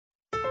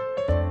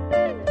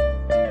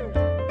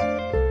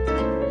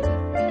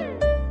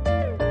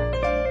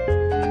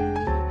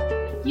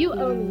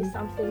owe me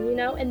something, you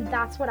know? And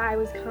that's what I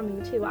was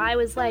coming to. I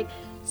was like,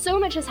 so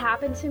much has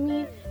happened to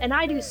me, and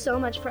I do so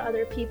much for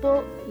other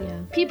people. Yeah.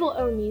 People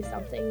owe me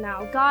something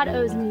now. God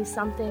owes me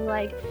something.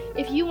 Like,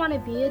 if you want to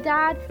be a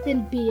dad,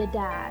 then be a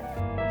dad.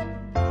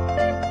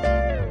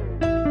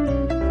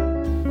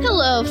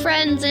 Hello,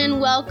 friends,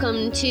 and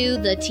welcome to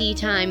the Tea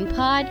Time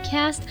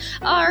Podcast.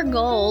 Our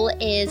goal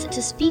is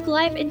to speak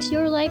life into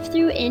your life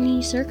through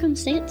any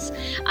circumstance.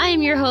 I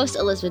am your host,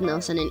 Elizabeth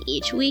Nelson, and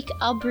each week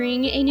I'll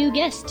bring a new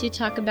guest to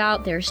talk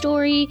about their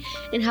story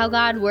and how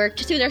God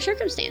worked through their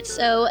circumstance.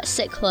 So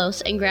sit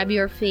close and grab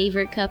your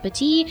favorite cup of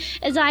tea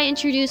as I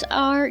introduce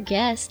our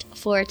guest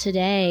for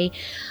today,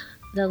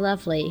 the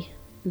lovely,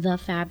 the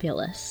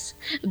fabulous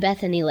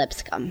Bethany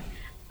Lipscomb.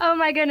 Oh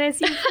my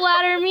goodness, you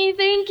flatter me,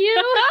 thank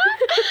you.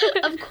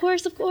 Of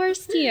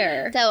course,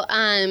 dear. So,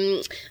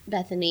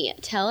 Bethany,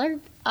 tell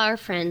our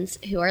friends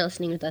who are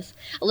listening with us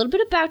a little bit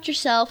about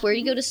yourself, where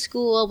you go to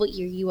school, what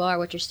year you are,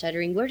 what you're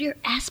studying, what are your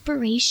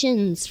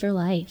aspirations for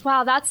life?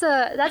 Wow, that's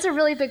a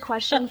really big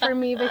question for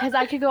me because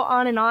I could go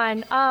on and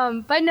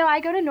on. But no, I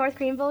go to North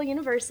Greenville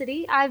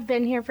University. I've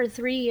been here for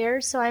 3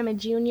 years, so I'm a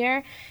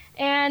junior.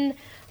 And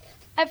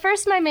at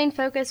first, my main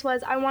focus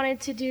was I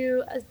wanted to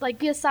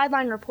be a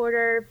sideline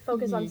reporter,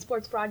 focus on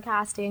sports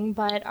broadcasting,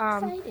 but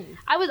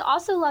I would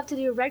also love to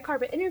do a red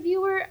carpet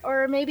interviewer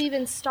or maybe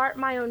even start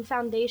my own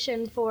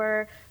foundation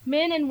for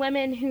men and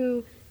women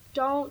who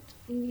don't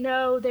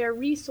know their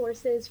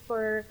resources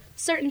for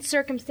certain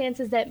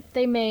circumstances that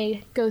they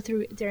may go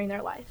through during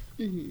their life.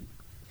 Mm-hmm.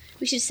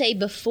 We should say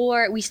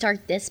before we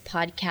start this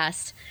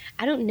podcast,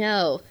 I don't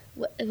know,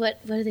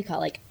 what do they call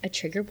it, like a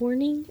trigger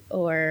warning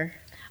or...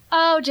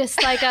 Oh,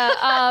 just like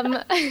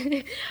a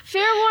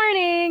fair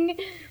warning.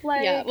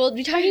 Like, yeah, we'll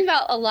be talking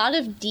about a lot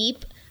of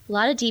deep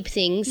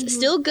things.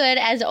 Still good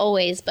as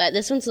always, but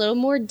this one's a little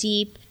more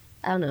deep.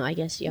 I don't know, I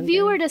guess younger.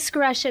 Viewer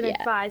discretion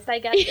advised, I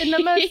guess, in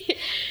the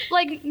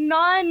most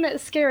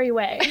non-scary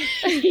way.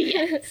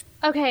 Yes.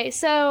 Okay,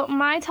 so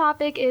my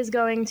topic is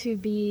going to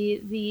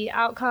be the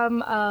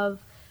outcome of,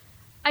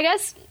 I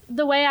guess,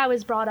 the way I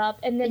was brought up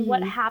and then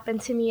what happened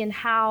to me and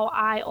how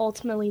I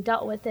ultimately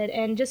dealt with it.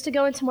 And just to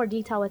go into more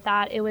detail with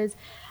that, it was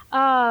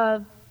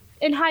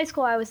in high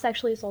school I was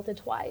sexually assaulted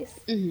twice.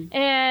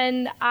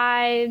 And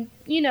a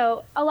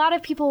lot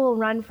of people will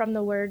run from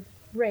the word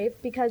rape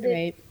because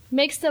it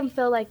makes them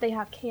feel like they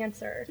have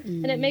cancer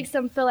and it makes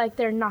them feel like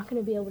they're not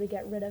going to be able to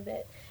get rid of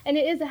it. And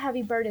it is a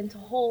heavy burden to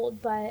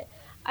hold, but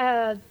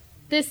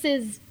this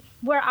is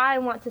where I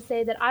want to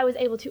say that I was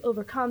able to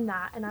overcome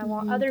that, and I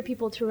want other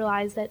people to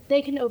realize that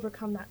they can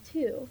overcome that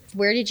too.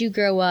 Where did you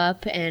grow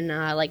up, and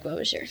what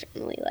was your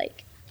family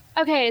like?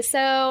 Okay,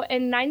 so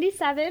in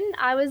 97,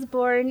 I was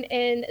born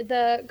in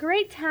the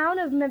great town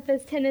of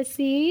Memphis,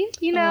 Tennessee,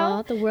 you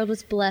know. Aww, the world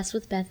was blessed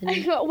with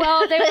Bethany.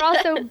 Well, they were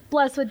also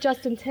blessed with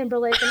Justin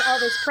Timberlake and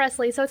Elvis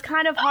Presley, so it's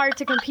kind of hard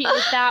to compete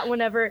with that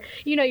whenever,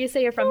 you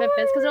say you're from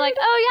Memphis, because they're like,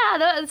 oh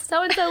yeah,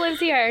 so-and-so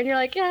lives here, and you're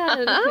like,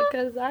 yeah,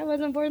 because I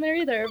wasn't born there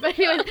either. But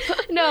anyways,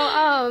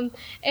 no,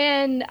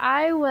 and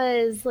I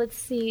was,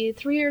 3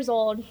 years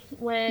old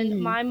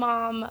when my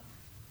mom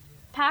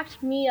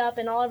packed me up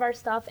and all of our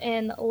stuff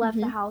and left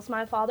the house.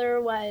 My father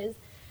was,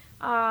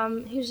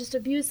 he was just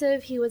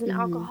abusive. He was an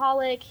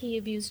alcoholic. He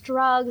abused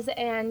drugs.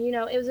 And,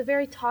 it was a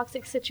very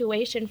toxic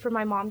situation for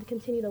my mom to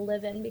continue to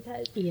live in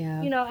because,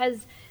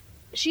 as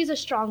she's a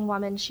strong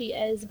woman, she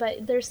is,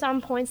 but there's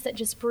some points that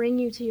just bring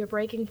you to your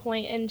breaking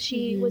point. And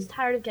she was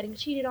tired of getting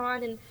cheated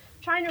on and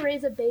trying to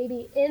raise a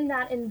baby in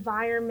that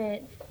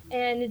environment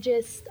and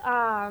just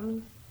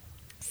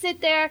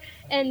sit there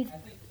and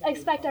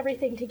expect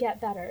everything to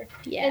get better.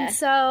 Yeah. And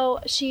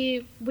so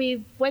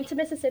we went to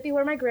Mississippi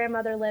where my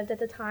grandmother lived at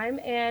the time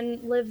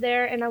and lived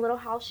there in a little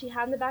house she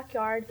had in the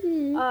backyard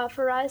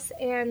for us,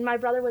 and my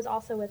brother was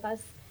also with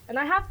us. And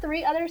I have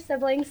 3 other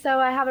siblings, so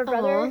I have a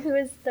brother who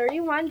is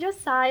 31,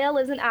 Josiah,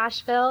 lives in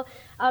Asheville,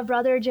 a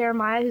brother,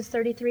 Jeremiah, who's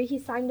 33, he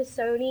signed to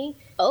Sony.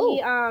 Oh,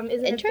 he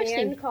is in a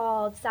band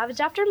called Savage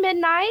After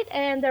Midnight,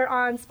 and they're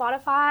on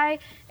Spotify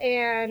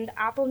and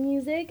Apple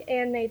Music,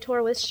 and they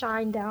tour with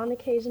Shinedown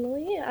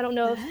occasionally. I don't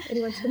know if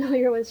anyone's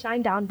familiar with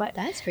Shinedown, but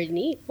that's pretty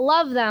neat.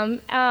 Love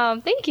them.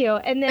 Thank you.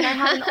 And then I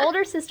have an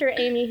older sister,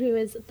 Amy, who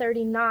is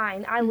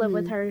 39. I live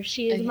with her.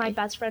 She is my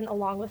best friend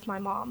along with my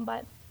mom.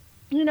 But,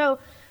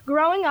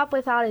 growing up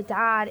without a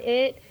dad,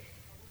 it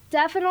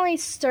definitely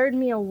stirred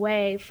me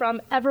away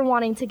from ever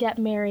wanting to get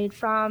married,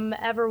 from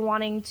ever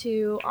wanting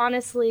to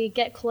honestly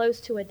get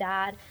close to a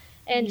dad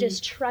and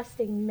just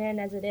trusting men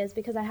as it is,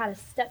 because I had a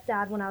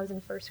stepdad when I was in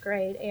first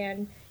grade,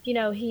 and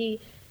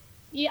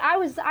I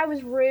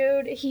was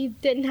rude. He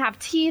didn't have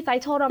teeth. I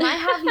told him, I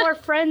have more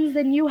friends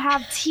than you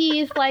have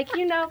teeth. I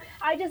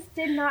just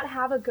did not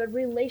have a good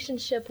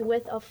relationship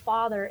with a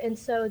father, and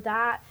so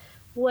that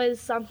was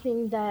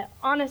something that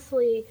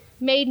honestly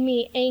made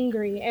me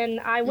angry. And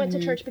I went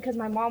to church because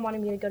my mom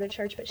wanted me to go to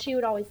church, but she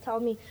would always tell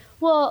me,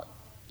 well,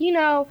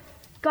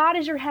 God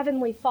is your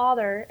heavenly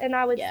father. And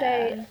I would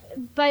say,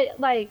 but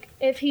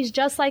if he's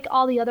just like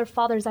all the other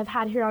fathers I've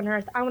had here on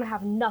earth, I want to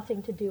have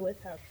nothing to do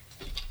with him.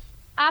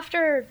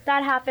 after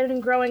that happened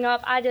and growing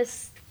up, I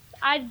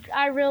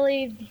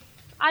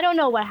don't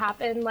know what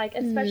happened, like,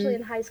 especially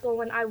in high school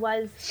when I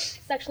was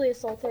sexually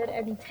assaulted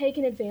and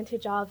taken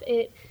advantage of.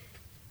 It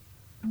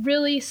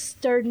really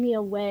stirred me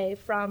away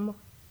from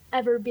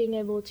ever being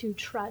able to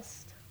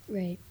trust,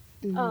 right.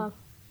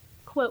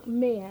 quote,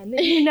 man.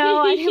 You know,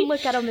 I didn't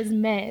look at them as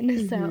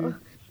men, so.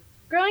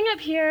 Growing up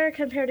here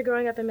compared to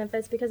growing up in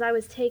Memphis, because I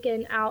was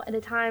taken out at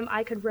a time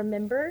I could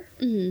remember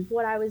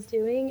what I was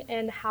doing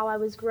and how I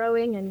was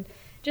growing, and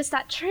just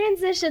that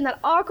transition, that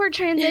awkward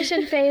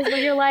transition phase where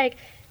you're like,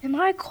 am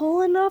I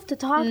cool enough to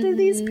talk to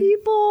these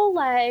people?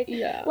 Like,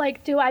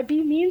 do I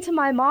be mean to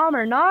my mom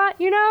or not,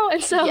 you know?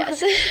 And so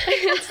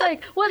it's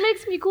like, what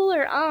makes me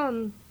cooler?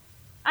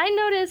 I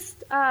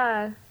noticed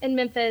in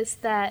Memphis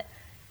that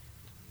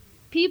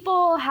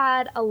people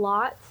had a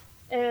lot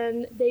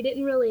and they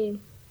didn't really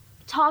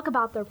talk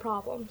about their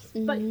problems,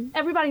 but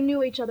everybody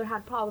knew each other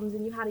had problems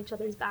and you had each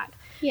other's back.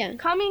 Yeah.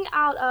 Coming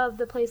out of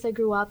the place I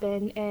grew up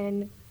in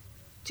and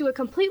to a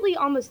completely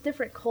almost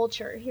different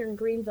culture here in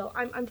Greenville,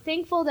 I'm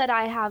thankful that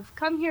I have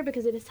come here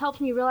because it has helped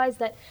me realize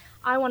that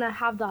I want to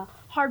have the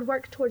hard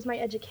work towards my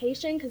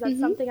education, because that's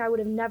something I would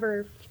have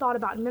never thought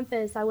about in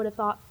Memphis. I would have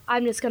thought,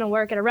 I'm just going to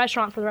work at a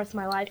restaurant for the rest of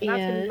my life, and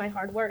that's going to be my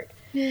hard work.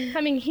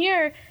 Coming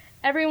here,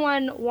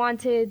 everyone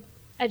wanted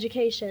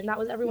education. That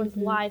was everyone's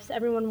life. So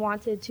everyone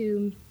wants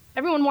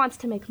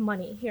to make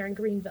money here in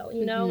Greenville,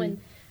 you know,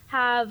 and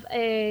have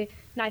a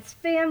nice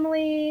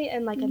family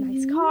and like a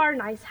nice car,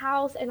 nice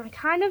house. And I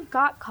kind of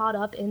got caught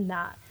up in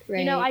that.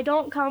 Right. You know, I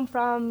don't come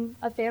from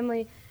a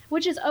family,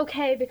 which is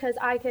okay because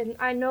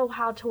I know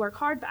how to work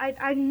hard, but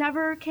I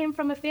never came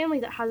from a family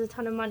that has a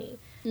ton of money.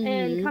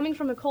 And coming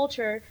from a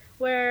culture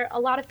where a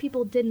lot of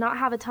people did not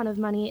have a ton of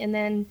money, and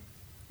then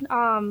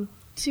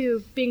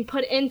to being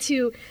put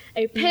into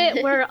a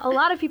pit where a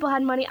lot of people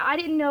had money, I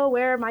didn't know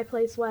where my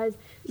place was.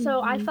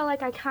 So I felt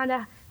like I kind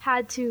of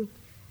had to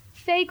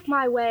fake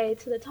my way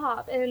to the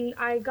top, and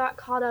I got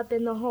caught up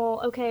in the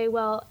whole, okay,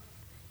 well,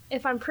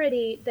 if I'm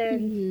pretty,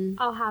 then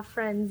I'll have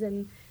friends,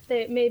 and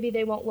maybe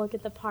they won't look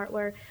at the part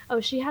where, oh,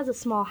 she has a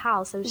small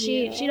house, so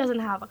she doesn't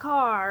have a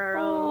car, or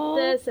oh,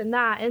 this and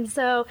that. And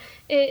so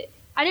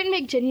I didn't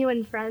make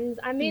genuine friends.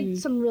 I made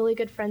some really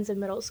good friends in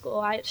middle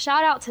school.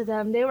 Shout out to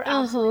them. They were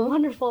absolutely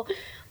wonderful.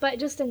 But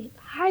just in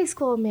high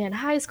school,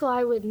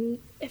 I wouldn't,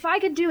 if I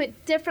could do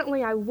it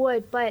differently, I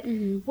would. But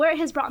where it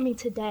has brought me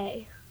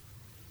today,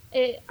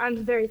 I'm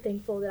very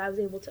thankful that I was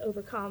able to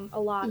overcome a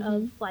lot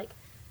of like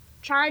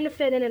trying to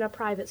fit in a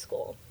private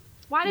school.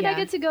 Why did I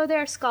get to go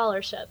there?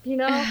 Scholarship, you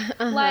know?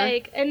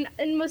 Like, and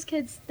most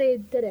kids, they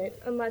didn't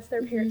unless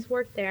their parents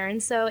worked there.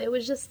 And so it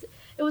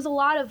was a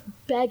lot of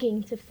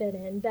begging to fit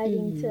in,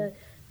 begging to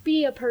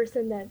be a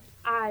person that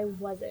I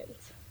wasn't.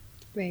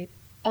 Right.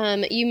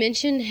 You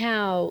mentioned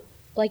how,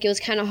 like, it was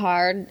kind of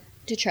hard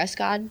to trust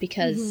God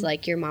because,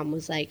 like, your mom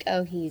was like,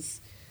 oh, he's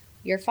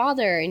your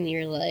father. And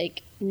you're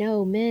like,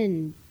 no,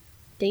 men,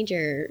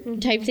 danger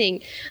type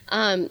thing.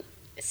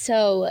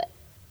 So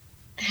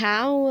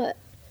how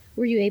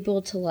were you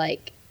able to,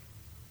 like,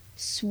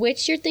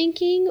 switch your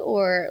thinking,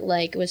 or,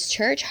 like, was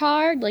church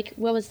hard? Like,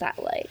 what was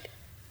that like?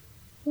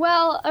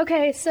 Well,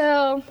 okay,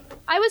 so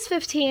I was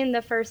 15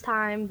 the first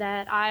time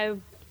that I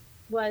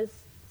was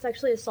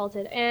sexually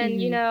assaulted,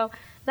 and, you know,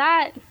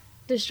 that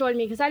destroyed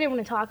me because I didn't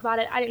want to talk about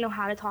it. I didn't know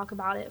how to talk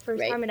about it.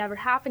 First time it ever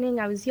happening,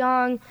 I was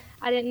young.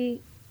 I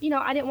didn't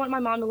want my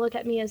mom to look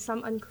at me as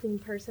some unclean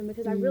person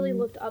because I really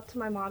looked up to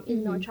my mom,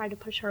 even though I tried to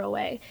push her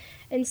away.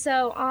 And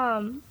so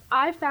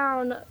I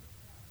found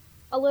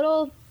a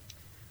little,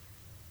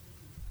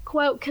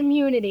 quote,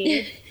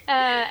 community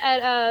at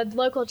a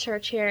local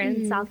church here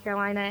in South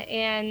Carolina,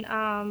 and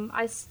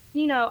I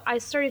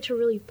started to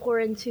really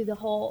pour into the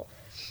whole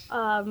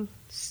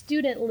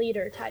student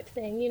leader type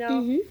thing, you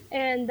know,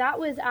 and that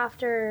was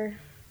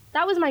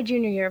my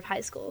junior year of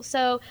high school.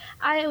 So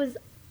I was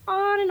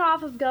on and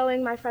off of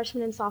going my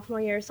freshman and sophomore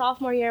year.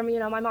 Sophomore year, you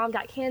know, my mom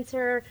got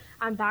cancer.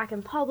 I'm back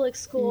in public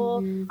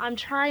school. I'm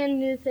trying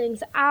new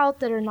things out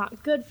that are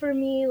not good for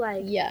me,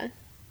 like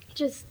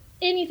just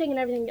anything and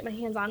everything to get my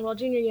hands on. Well,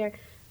 junior year,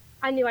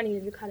 I knew I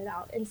needed to cut it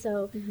out. And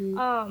so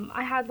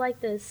I had like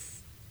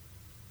this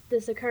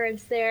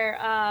occurrence there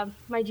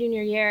my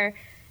junior year,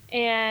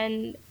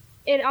 and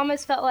it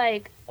almost felt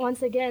like,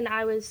 once again,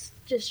 I was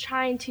just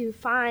trying to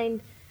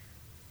find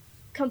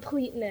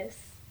completeness,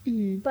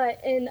 but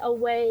in a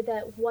way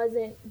that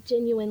wasn't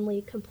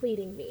genuinely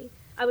completing me.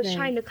 I was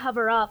trying to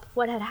cover up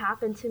what had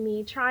happened to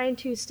me, trying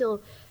to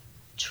still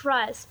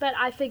trust, but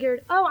I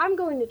figured, oh, I'm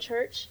going to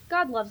church.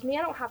 God loves me.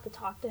 I don't have to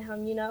talk to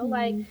him, you know?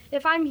 Like,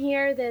 if I'm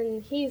here,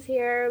 then he's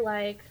here,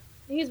 like,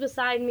 he's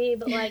beside me,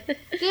 but, like,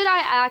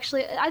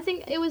 I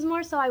think it was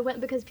more so I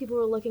went because people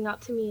were looking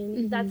up to me,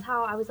 and that's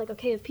how I was like,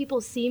 okay, if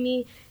people see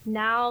me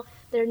now,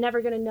 they're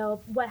never going to know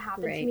what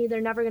happened to me.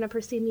 They're never going to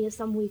perceive me as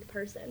some weak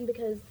person,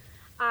 because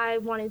I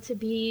wanted to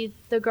be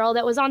the girl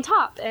that was on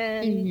top,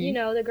 and, you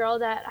know, the girl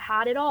that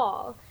had it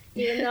all,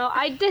 even though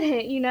I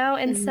didn't, you know?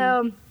 And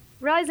so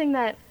realizing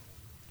that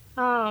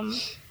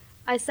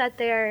I sat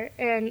there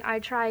and I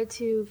tried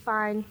to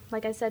find,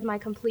 like I said, my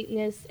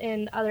completeness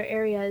in other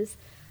areas,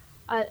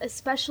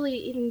 especially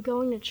even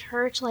going to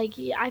church. Like,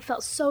 I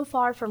felt so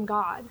far from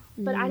God,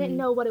 but I didn't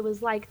know what it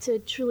was like to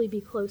truly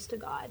be close to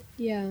God.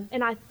 Yeah.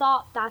 And I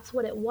thought that's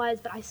what it was,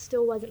 but I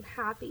still wasn't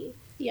happy.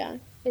 Yeah.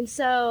 And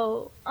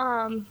so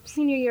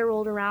senior year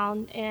rolled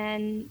around,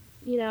 and,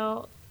 you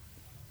know,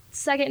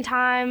 second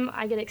time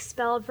I get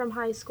expelled from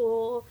high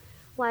school.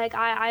 Like,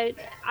 I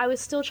was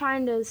still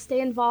trying to stay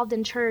involved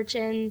in church,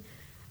 and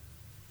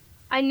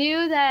I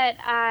knew that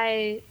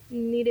I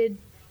needed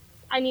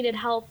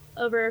help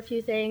over a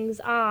few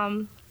things,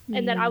 and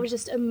that I was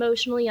just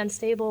emotionally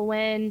unstable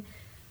when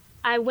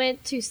I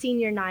went to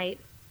senior night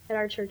at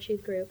our church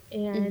youth group,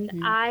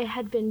 and I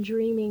had been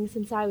dreaming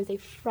since I was a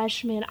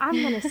freshman,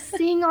 I'm going to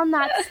sing on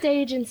that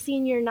stage in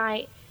senior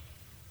night,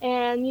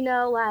 and, you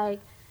know, like,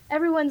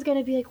 everyone's going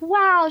to be like,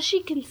 wow,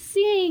 she can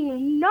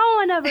sing, no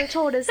one ever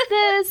told us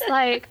this,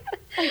 like,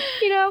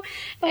 you know,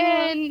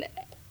 and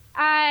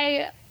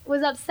I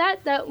was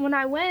upset that when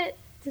I went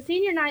to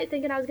senior night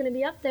thinking I was going to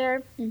be up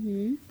there,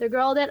 the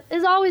girl that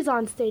is always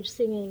on stage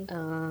singing,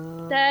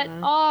 that,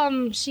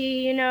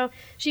 she, you know,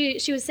 she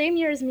was same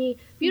year as me,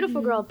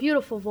 beautiful girl,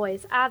 beautiful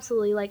voice,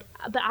 absolutely, like,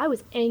 but I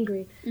was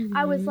angry.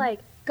 I was like,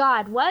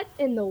 God, what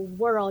in the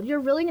world? You're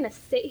really going to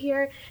sit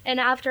here, and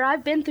after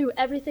I've been through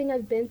everything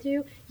I've been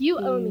through, you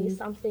owe me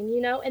something,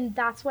 you know? And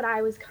that's what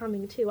I was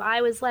coming to.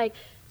 I was like,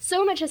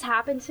 so much has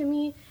happened to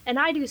me, and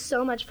I do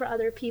so much for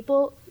other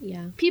people.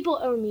 Yeah. People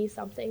owe me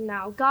something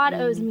now. God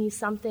owes me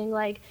something.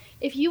 Like,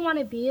 if you want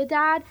to be a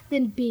dad,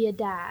 then be a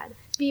dad.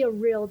 Be a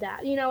real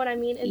dad. You know what I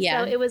mean? And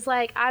so it was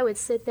like, I would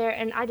sit there,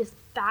 and I just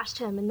bashed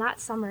him. And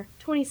that summer,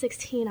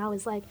 2016, I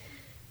was like,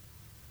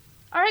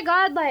 all right,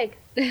 God, like,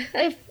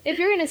 if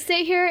you're gonna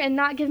sit here and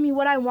not give me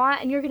what I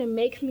want, and you're gonna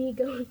make me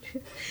go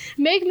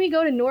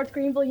to North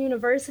Greenville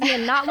University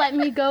and not let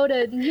me go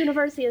to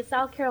University of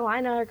South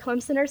Carolina or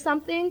Clemson or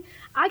something,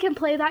 I can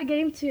play that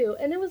game too.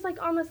 And it was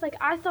like almost like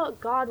I thought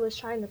God was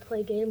trying to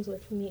play games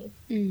with me,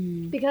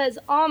 because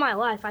all my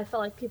life I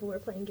felt like people were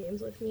playing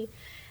games with me,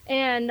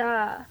 and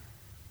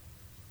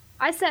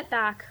I sat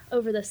back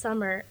over the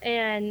summer,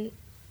 and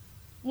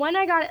when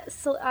I got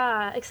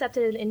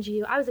accepted in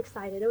NGU, I was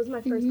excited. It was my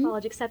first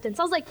college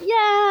acceptance. I was like,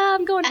 yeah,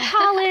 I'm going to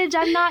college.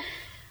 I'm not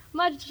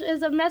much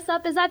as a mess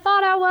up as I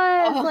thought I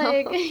was.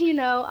 Like, you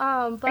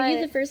know. But, are you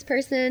the first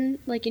person,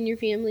 like, in your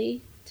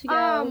family to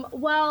go?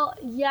 Well,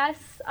 yes,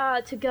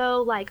 to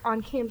go, like,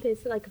 on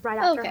campus, like, right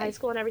after high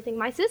school and everything.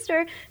 My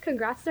sister,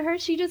 congrats to her.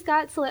 She just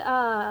got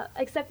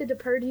accepted to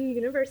Purdue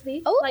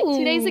University, like,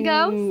 2 days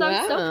ago. So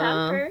I'm so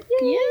proud of her.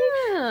 Yay.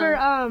 Yeah.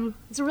 For,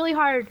 it's a really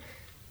hard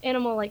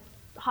animal, like,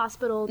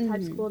 hospital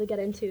type school to get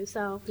into,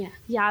 so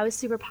yeah, I was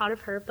super proud of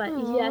her, but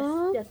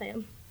yes I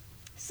am.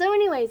 So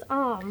anyways,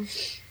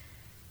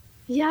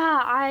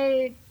 yeah,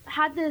 I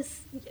had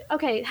this,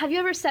 okay, have you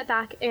ever sat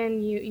back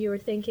and you were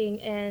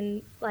thinking,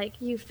 and like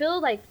you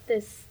feel like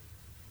this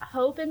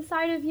hope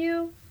inside of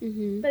you,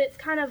 but it's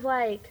kind of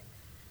like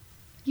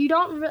you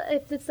don't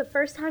if it's the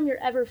first time you're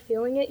ever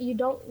feeling it, you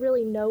don't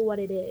really know what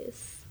it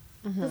is.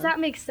 Does that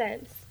make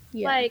sense?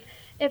 Yeah. Like,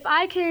 if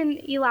I can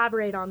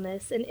elaborate on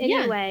this in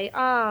any way,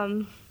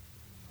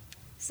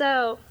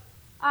 so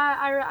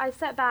I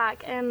sat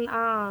back and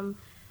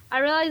I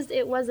realized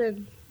it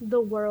wasn't the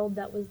world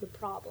that was the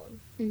problem.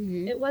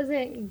 It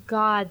wasn't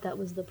God that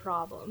was the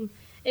problem.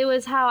 It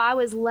was how I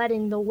was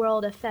letting the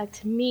world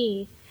affect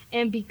me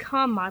and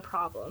become my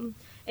problem.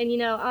 And, you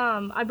know,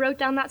 I broke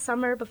down that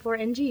summer before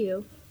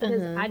NGU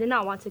because I did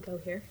not want to go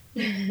here.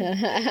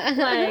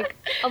 Like,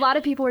 a lot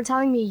of people were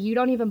telling me, you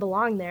don't even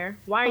belong there.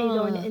 Why are you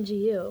going to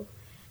NGU?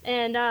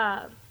 And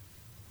I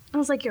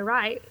was like, you're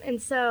right.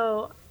 And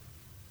so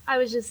I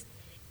was just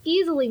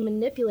easily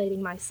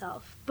manipulating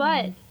myself.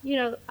 But, you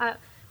know,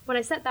 when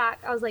I sat back,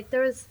 I was like,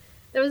 there was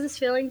this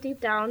feeling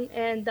deep down,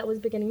 and that was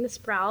beginning to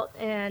sprout.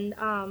 And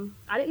I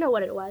didn't know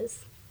what it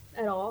was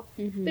at all.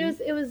 But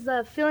it was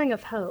the feeling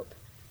of hope.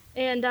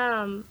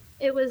 And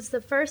it was the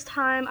first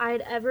time I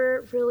had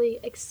ever really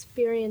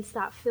experienced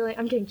that feeling.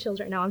 I'm getting chills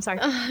right now. I'm sorry.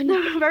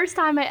 The first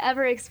time I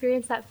ever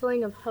experienced that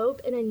feeling of hope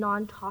in a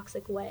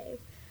non-toxic way.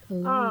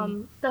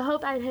 The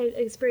hope I had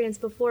experienced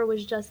before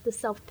was just the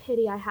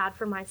self-pity I had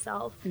for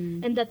myself,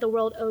 and that the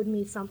world owed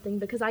me something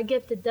because I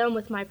gifted them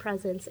with my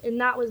presence, and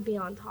that was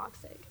beyond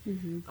toxic.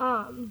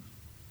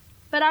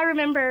 But I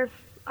remember,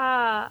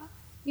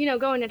 you know,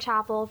 going to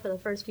chapel for the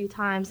first few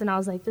times, and I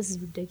was like, this is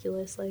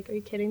ridiculous. Like, are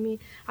you kidding me?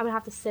 I'm going to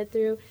have to sit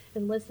through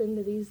and listen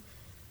to these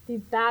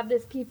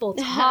Baptist people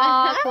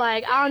talk.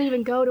 Like, I don't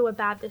even go to a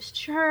Baptist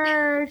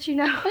church, you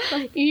know?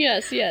 Like,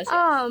 yes.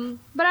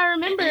 But I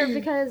remember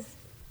because,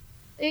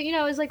 you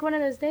know, it was like one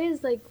of those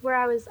days, like, where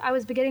I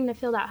was beginning to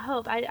feel that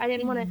hope. I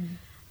didn't want to,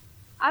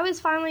 I was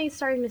finally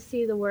starting to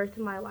see the worth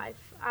in my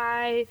life.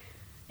 It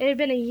had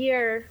been a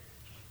year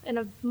and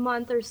a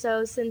month or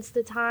so since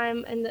the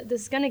time, and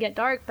this is going to get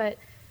dark, but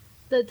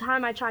the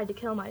time I tried to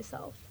kill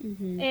myself.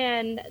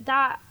 And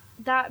that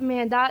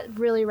that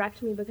really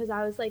wrecked me, because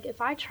I was like,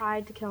 if I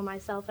tried to kill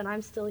myself and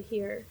I'm still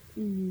here,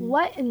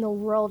 what in the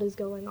world is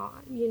going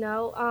on? You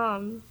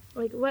know,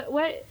 like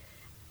what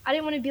I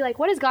didn't want to be like,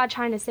 what is God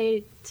trying to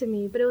say to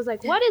me? But it was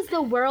like, what is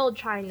the world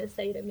trying to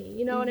say to me?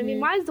 You know what I mean?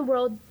 Why does the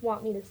world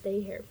want me to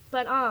stay here?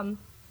 But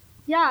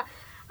yeah,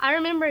 I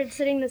remember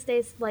sitting this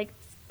day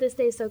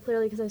so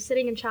clearly, because I was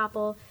sitting in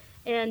chapel,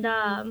 and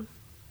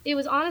it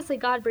was honestly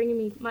God bringing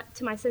me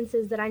to my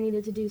senses that I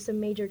needed to do some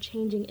major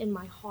changing in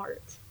my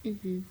heart.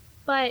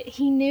 But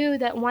he knew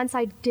that once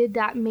I did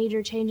that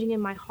major changing in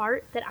my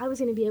heart, that I was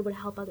going to be able to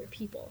help other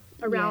people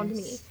around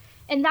me.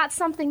 And that's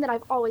something that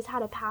I've always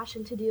had a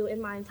passion to do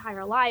in my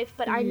entire life,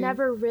 but I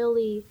never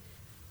really,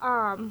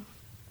 I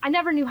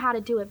never knew how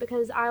to do it,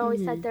 because I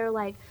always sat there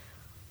like,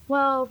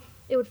 well,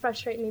 it would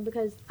frustrate me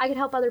because I could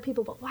help other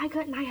people, but why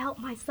couldn't I help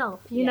myself,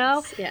 you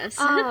know? Yes.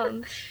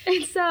 And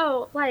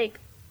so, like,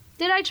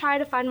 did I try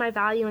to find my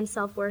value and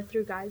self-worth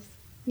through guys?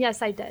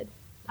 Yes, I did.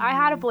 I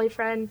had a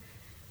boyfriend,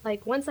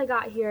 like, once I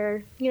got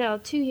here,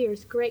 2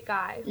 years, great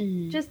guy,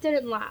 just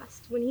didn't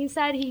last. When he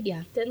said he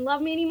didn't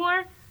love me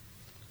anymore,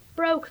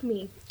 broke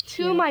me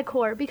to my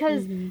core,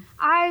 because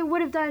I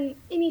would have done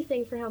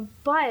anything for him,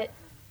 but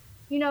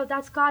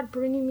that's God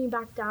bringing me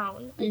back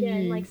down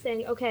again, like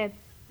saying, okay,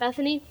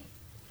 Bethany,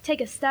 take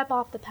a step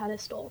off the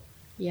pedestal,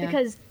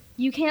 because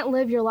you can't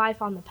live your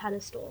life on the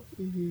pedestal.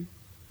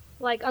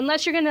 Like,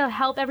 unless you're gonna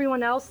help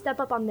everyone else step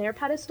up on their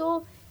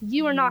pedestal,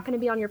 you are not going to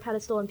be on your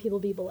pedestal and people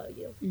be below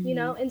you,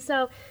 and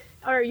so,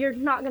 or you're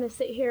not going to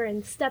sit here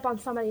and step on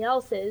somebody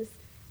else's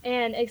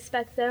and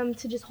expect them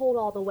to just hold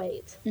all the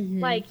weight.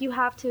 Like, you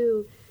have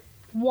to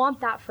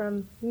want that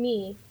from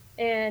me,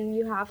 and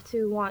you have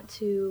to want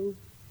to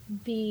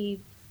be,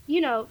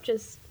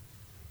 just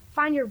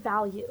find your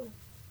value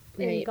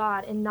in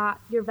God and not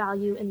your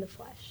value in the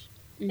flesh.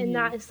 And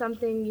that is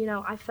something,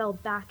 I fell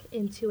back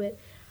into it.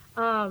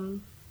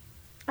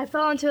 I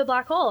fell into a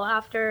black hole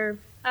after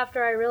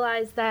I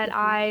realized that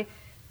I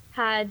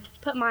had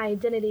put my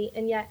identity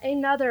in yet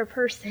another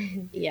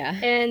person.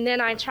 And then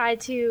I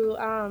tried to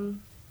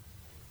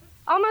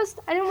almost,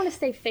 I didn't want to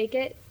say fake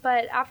it,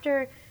 but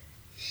after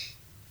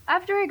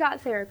I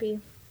got therapy,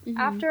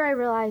 after I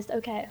realized,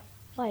 okay,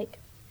 like,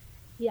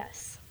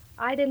 yes,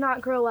 I did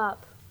not grow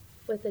up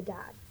with a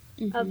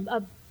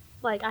dad.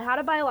 Like, I had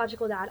a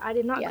biological dad. I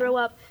did not grow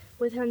up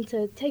with him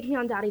to take me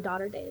on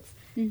daddy-daughter dates,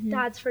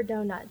 dads for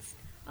donuts,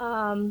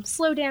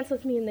 slow dance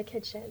with me in the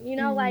kitchen,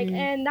 like,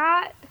 and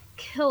that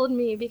killed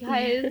me,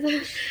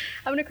 because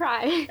I'm gonna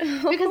cry,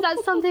 because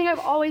that's something I've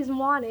always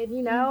wanted,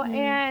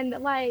 and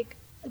like,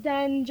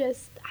 then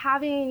just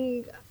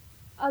having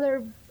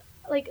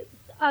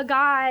a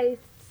guy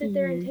sit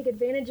there and take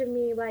advantage of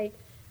me, like,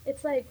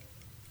 it's like,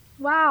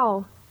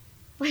 wow,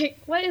 like,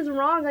 what is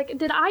wrong? Like,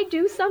 did I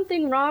do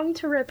something wrong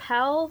to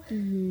repel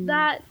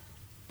that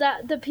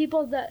the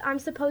people that I'm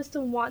supposed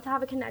to want to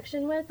have a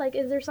connection with? Like,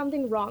 is there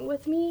something wrong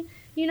with me,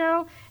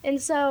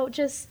 And so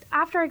just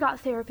after I got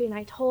therapy and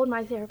I told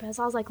my therapist,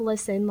 I was like,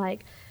 listen,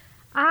 like,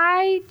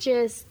 I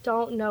just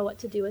don't know what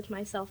to do with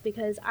myself,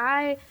 because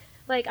I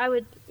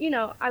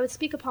would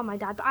speak upon my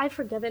dad, but I've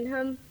forgiven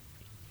him.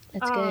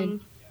 That's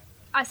good.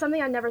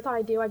 Something I never thought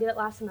I'd do. I did it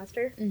last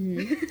semester.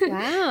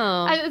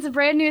 Wow. It's a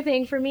brand new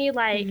thing for me.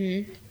 Like,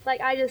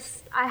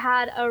 I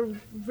had a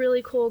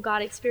really cool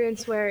God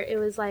experience where it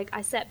was like,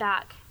 I sat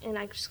back and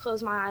I just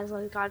closed my eyes,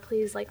 like, God,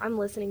 please, like, I'm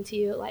listening to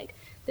you. Like,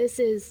 this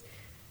is,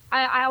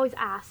 I always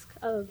ask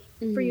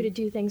for you to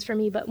do things for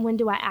me, but when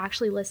do I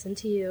actually listen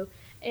to you?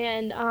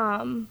 And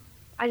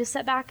I just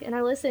sat back and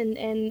I listened,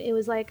 and it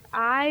was like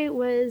I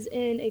was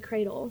in a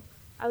cradle.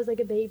 I was like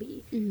a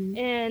baby,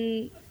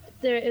 and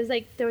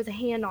there was a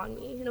hand on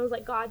me, and it was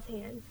like God's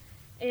hand,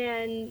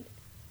 and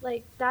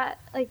like that,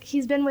 like,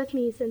 he's been with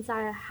me since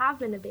I have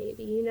been a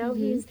baby.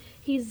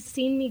 He's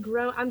seen me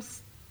grow. I'm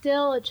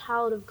still a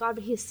child of God,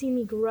 but he's seen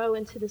me grow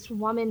into this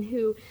woman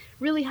who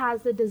really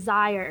has the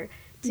desire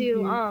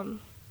to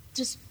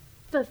just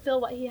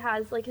fulfill what he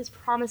has, like, his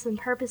promise and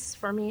purpose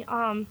for me.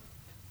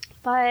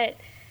 But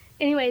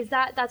anyways,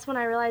 that's when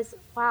I realized,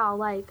 wow,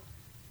 like,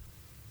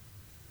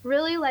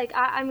 really, like,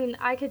 I mean,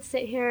 I could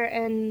sit here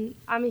and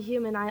I'm a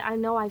human. I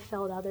know I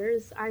failed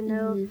others. I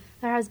know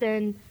there has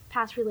been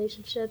past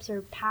relationships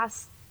or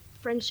past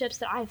friendships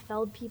that I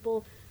failed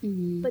people,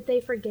 but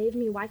they forgave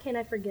me. Why can't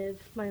I forgive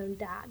my own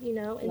dad,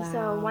 And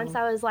so once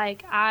I was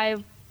like,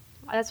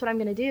 that's what I'm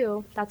going to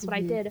do, that's what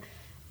I did.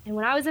 And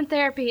when I was in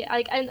therapy,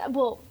 like,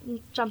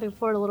 jumping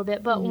forward a little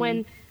bit, but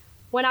when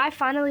I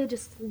finally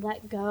just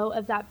let go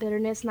of that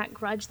bitterness and that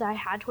grudge that I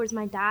had towards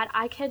my dad,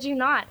 I kid you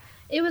not,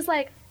 it was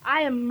like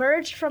I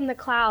emerged from the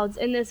clouds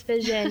in this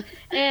vision,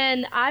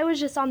 and I was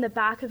just on the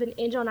back of an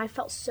angel, and I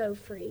felt so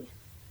free.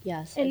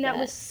 Yes, and that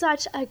was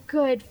such a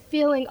good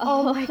feeling.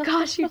 Oh my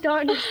gosh, you don't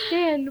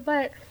understand.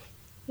 But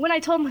when I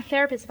told my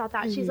therapist about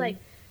that, she's like,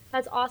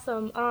 "That's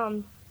awesome."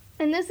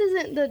 And this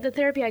isn't the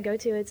therapy I go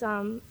to.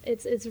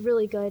 It's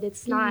really good.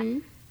 It's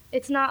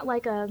not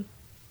like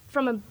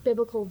from a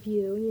biblical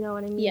view. You know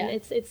what I mean? Yeah.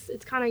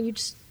 It's kind of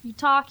you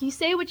talk, you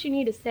say what you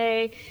need to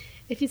say,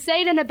 if you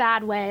say it in a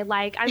bad way,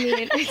 like, I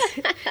mean,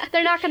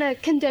 they're not going to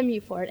condemn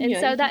you for it. And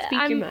so that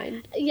speak your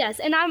mind. Yes,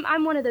 and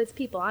I'm one of those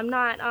people. I'm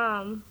not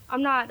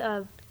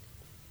a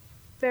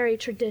very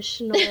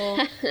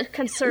traditional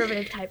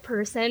conservative type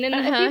person, and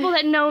people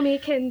that know me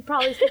can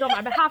probably speak on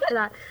my behalf for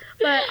that.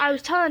 But I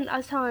was telling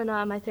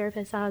my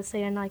therapist, I was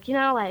saying, like, you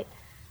know, like,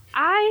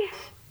 I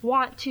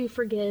want to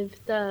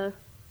forgive the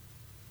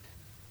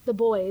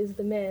boys,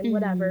 the men,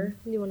 whatever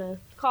you want to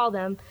call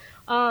them,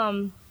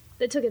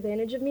 that took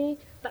advantage of me.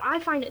 But I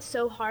find it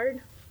so hard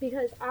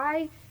because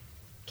I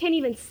can't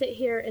even sit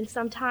here and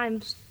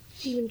sometimes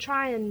even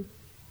try and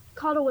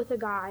cuddle with a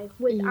guy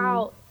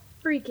without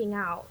freaking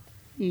out,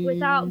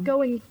 without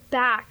going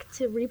back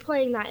to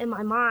replaying that in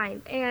my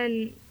mind.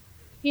 And,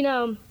 you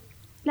know,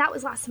 that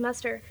was last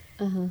semester.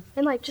 And,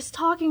 like, just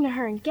talking to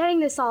her and getting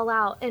this all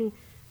out and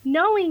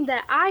knowing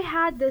that I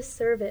had this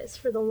service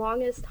for the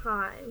longest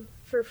time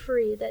for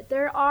free, that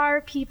there are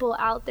people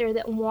out there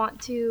that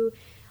want to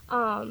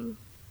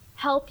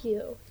help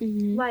you,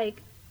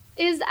 like,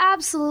 is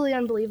absolutely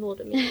unbelievable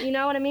to me. You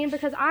know what I mean?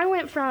 Because I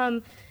went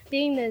from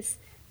being this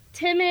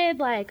timid,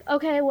 like,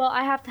 okay, well,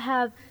 I have to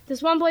have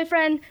this one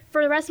boyfriend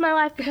for the rest of my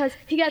life because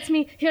he gets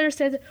me, he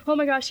understands it, oh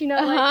my gosh, you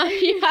know, like,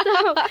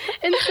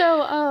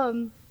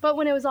 but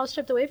when it was all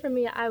stripped away from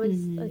me, I was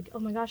like, oh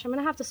my gosh, I'm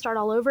going to have to start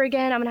all over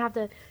again. I'm going to have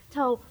to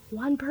tell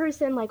one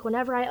person, like,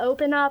 whenever I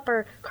open up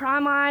or cry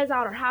my eyes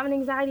out or have an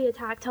anxiety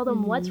attack, tell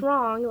them what's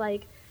wrong,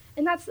 like,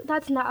 and that's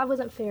not, that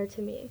wasn't fair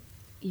to me.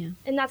 Yeah.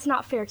 And that's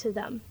not fair to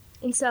them.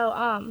 And so,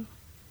 are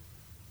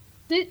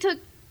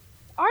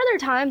there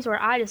times where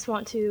I just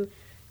want to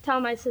tell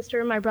my sister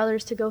and my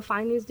brothers to go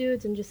find these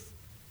dudes and just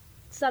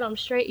set them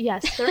straight?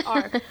 Yes, there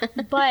are.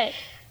 But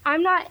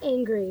I'm not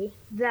angry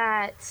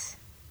that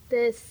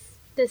this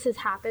has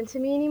happened to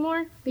me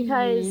anymore,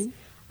 because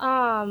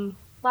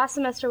last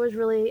semester was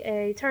really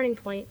a turning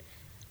point.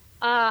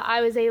 I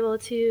was able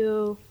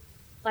to,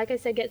 like I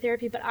said, get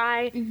therapy, but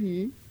I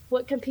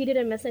competed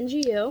in Miss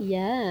NGU.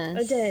 Yes.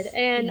 I did.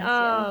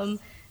 And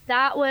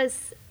that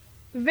was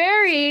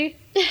very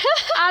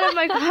out of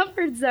my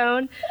comfort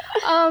zone.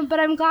 But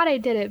I'm glad I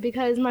did it,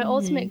 because my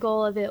ultimate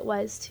goal of it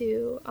was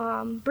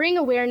to bring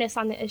awareness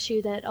on the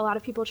issue that a lot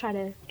of people try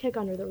to kick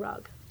under the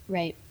rug.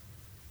 Right.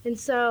 And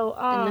so...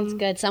 and that's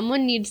good.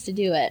 Someone needs to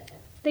do it.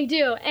 They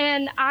do.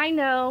 And I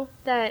know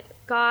that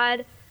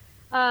God,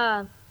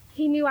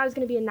 he knew I was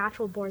going to be a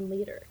natural-born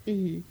leader.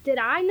 Did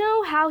I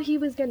know how he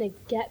was going to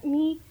get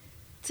me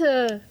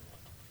to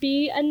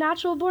be a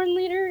natural-born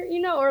leader, you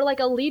know, or like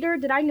a leader?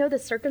 Did I know the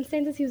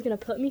circumstances he was going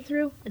to put me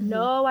through?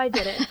 No, I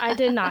didn't. I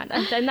did not.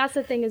 And that's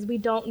the thing, is we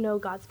don't know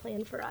God's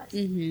plan for us.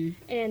 And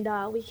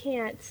we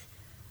can't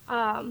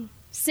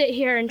sit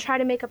here and try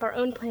to make up our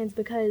own plans,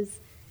 because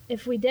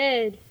if we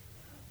did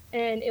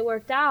and it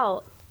worked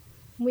out,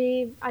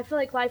 I feel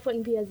like life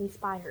wouldn't be as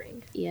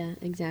inspiring. Yeah,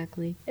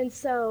 exactly. And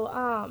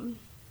so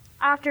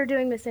after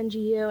doing Miss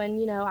NGU, and,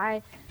 you know,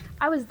 I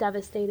was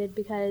devastated,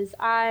 because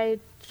I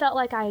felt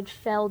like I had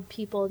failed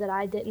people that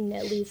I didn't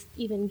at least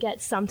even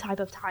get some type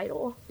of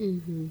title.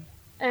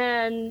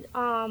 And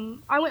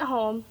I went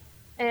home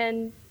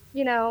and,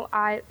 you know,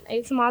 I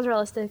ate some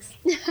mozzarella sticks.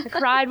 I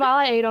cried while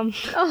I ate them.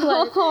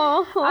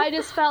 I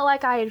just felt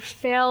like I had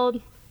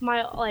failed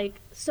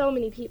so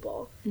many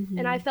people.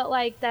 And I felt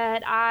like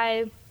that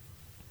I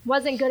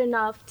wasn't good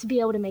enough to be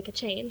able to make a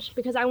change,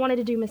 because I wanted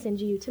to do Miss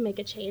NGU to make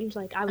a change.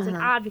 Like, I was an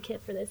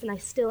advocate for this, and I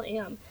still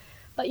am.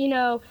 But, you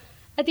know,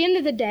 at the end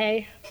of the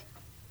day,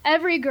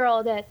 every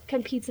girl that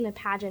competes in a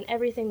pageant,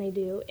 everything they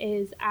do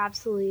is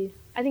absolutely,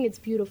 I think it's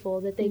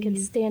beautiful that they can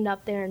stand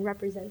up there and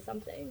represent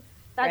something.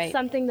 That's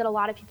something that a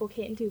lot of people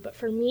can't do. But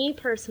for me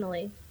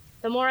personally,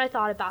 the more I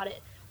thought about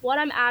it, what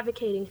I'm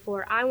advocating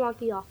for, I want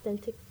the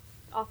authentic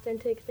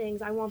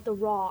things. I want the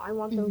raw. I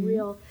want the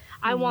real.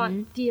 I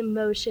want the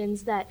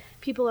emotions that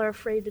people are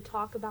afraid to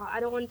talk about. I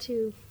don't want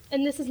to,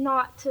 and this is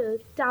not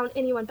to down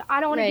anyone, but I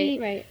don't want to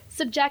be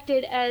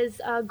subjected as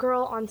a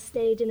girl on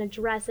stage in a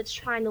dress that's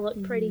trying to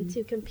look pretty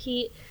to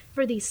compete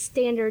for these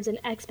standards and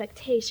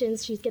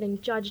expectations she's getting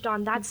judged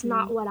on. That's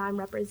not what I'm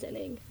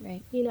representing.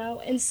 Right. You know?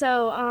 And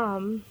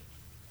so,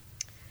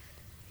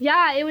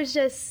 yeah, it was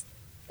just,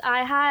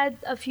 I had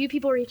a few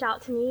people reach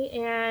out to me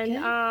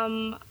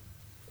and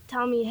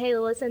tell me, hey,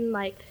 listen,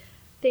 like,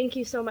 thank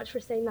you so much for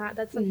saying that.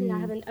 That's something I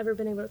haven't ever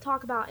been able to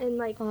talk about. And,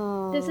 like,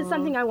 this is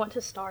something I want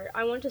to start.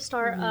 I want to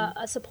start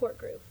a support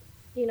group,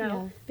 you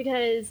know,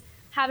 because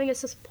having a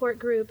support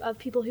group of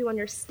people who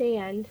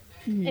understand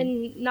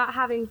and not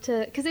having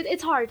to, because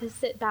it's hard to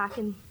sit back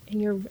in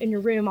your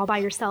room all by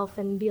yourself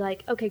and be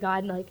like, okay,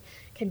 God, like,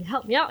 can you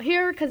help me out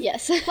here? Because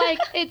like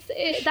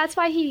that's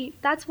why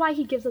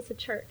he gives us a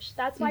church.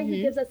 That's why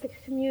he gives us a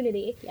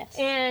community. Yes.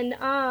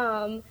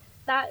 And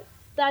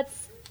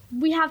that's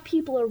we have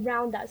people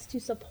around us to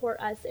support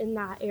us in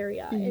that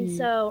area. And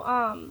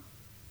so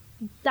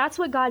that's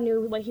what God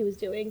knew what he was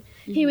doing.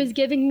 He was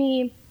giving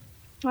me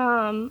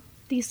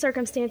these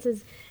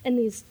circumstances and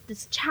these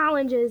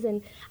challenges,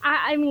 and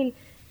I mean,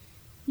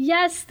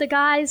 yes, the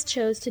guys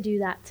chose to do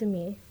that to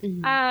me.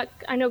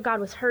 I know God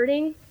was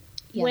hurting.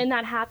 when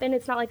that happened,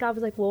 it's not like God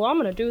was like, well, I'm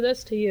going to do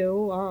this to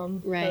you,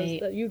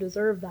 because you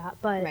deserve that.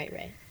 But,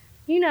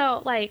 you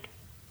know, like,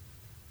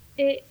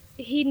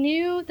 he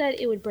knew that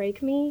it would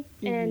break me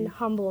and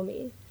humble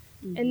me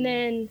and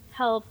then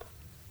help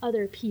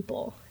other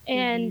people.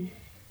 And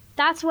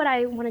that's what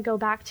I want to go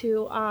back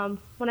to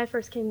when I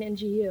first came to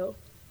NGU.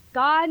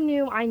 God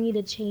knew I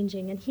needed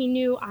changing, and he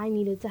knew I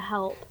needed to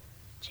help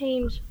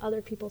change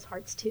other people's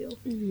hearts too.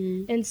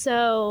 And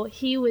so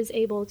he was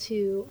able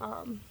to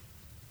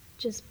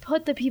just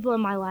put the people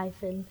in my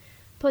life and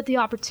put the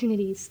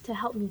opportunities to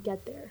help me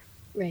get there.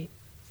 Right.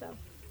 So,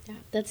 yeah,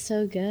 that's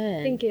so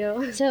good. Thank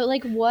you. So,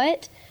 like,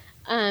 what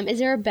is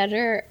there a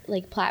better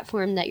like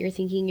platform that you're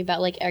thinking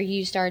about? Like, are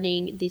you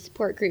starting the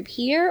support group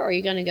here, or are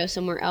you going to go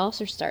somewhere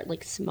else, or start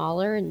like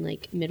smaller in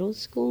like middle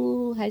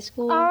school, high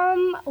school?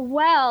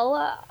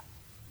 Well,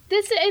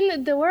 this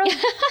in the world,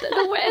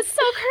 it's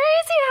so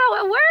crazy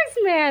how it works,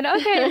 man.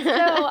 Okay,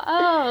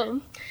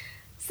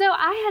 so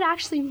I had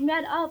actually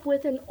met up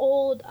with an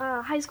old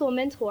high school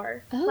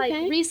mentor like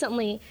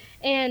recently,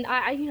 and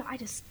I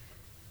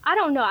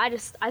don't know.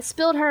 I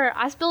spilled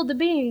the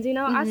beans, you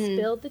know. I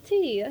spilled the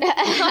tea.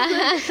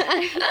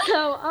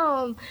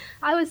 So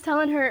I was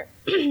telling her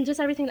just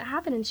everything that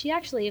happened, and she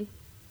actually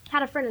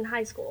had a friend in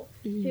high school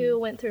who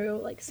went through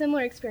like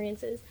similar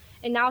experiences,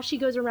 and now she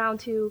goes around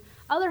to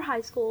other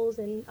high schools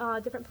and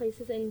different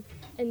places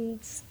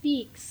and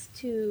speaks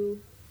to,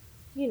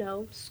 you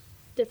know,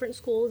 different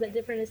schools at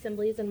different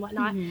assemblies and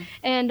whatnot.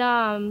 And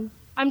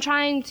I'm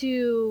trying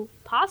to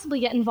possibly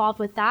get involved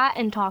with that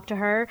and talk to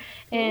her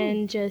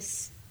and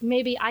just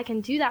maybe I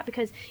can do that,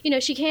 because, you know,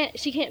 she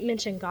can't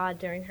mention God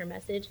during her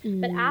message,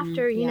 but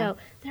after, you know,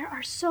 there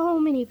are so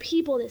many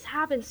people this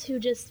happens to,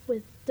 just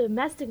with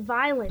domestic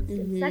violence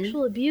and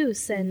sexual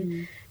abuse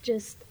and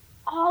just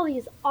all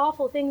these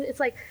awful things. It's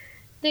like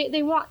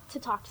they want to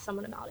talk to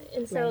someone about it.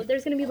 And so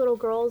there's going to be little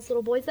girls,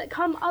 little boys that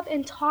come up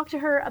and talk to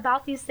her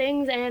about these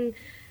things, and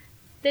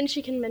then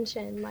she can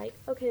mention, like,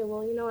 okay,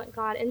 well, you know what,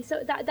 God. And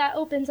so that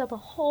opens up a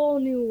whole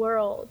new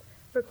world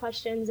for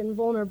questions and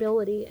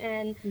vulnerability.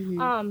 And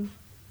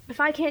if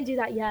I can't do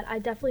that yet, I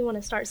definitely want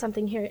to start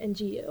something here at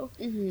NGU.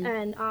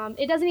 And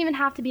it doesn't even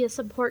have to be a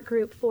support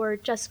group for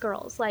just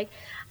girls. Like,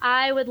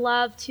 I would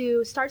love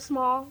to start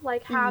small,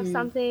 like have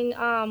something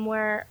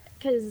where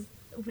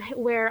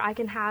I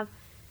can have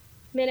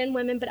men and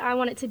women, but I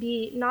want it to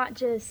be not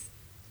just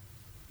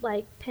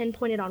like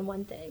pinpointed on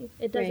one thing.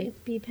 It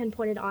doesn't be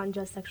pinpointed on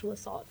just sexual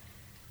assault.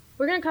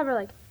 We're going to cover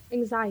like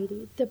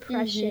anxiety,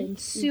 depression,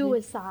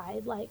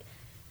 suicide, like,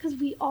 because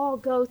we all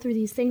go through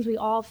these things. We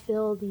all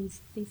feel these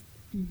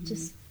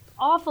just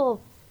awful,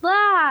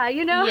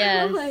 you know?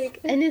 Yes. Like,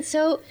 and it's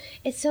so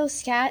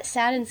sad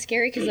and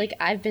scary, because like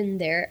I've been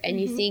there, and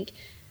you think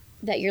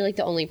that you're like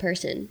the only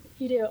person.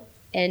 You do.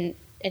 And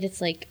it's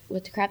like,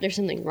 what the crap, there's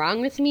something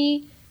wrong with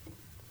me.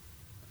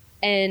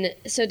 And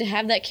so to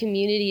have that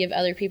community of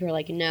other people who are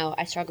like, no,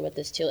 I struggle with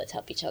this too, let's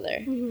help each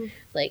other.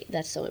 Like,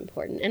 that's so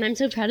important. And I'm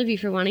so proud of you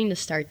for wanting to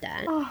start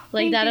that. Oh,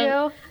 like, thank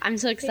you. I'm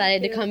so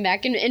excited to come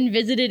back and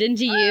visit it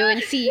into you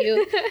and see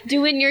you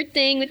doing your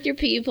thing with your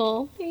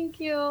people. Thank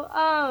you.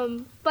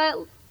 And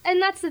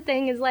that's the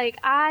thing, is like,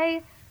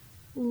 I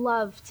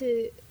love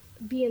to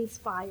be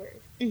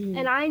inspired.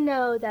 And I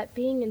know that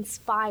being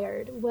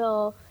inspired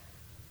will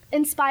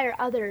inspire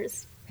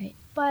others. Right.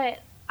 But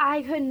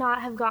I could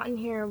not have gotten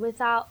here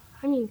without,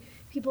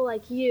 people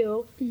like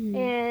you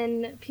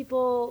and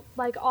people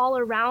like all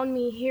around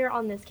me here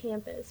on this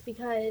campus,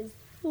 because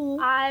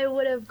I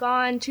would have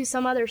gone to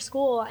some other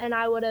school and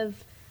I would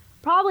have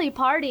probably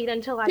partied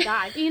until I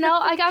died. You know,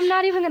 like, I'm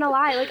not even going to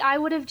lie. Like, I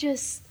would have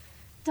just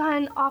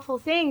done awful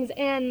things,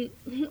 and,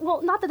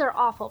 well, not that they're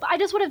awful, but I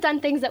just would have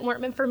done things that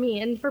weren't meant for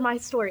me and for my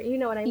story. You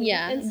know what I mean?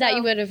 Yeah, and so, that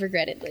you would have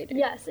regretted later.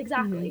 Yes,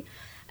 exactly.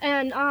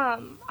 And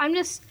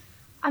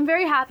I'm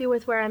very happy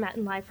with where I'm at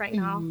in life right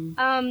now.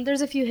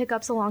 There's a few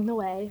hiccups along the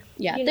way.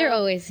 Yeah, you there know,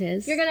 always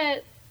is. You're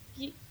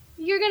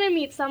gonna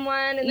meet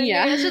someone, and then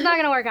it's just not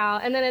gonna work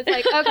out. And then it's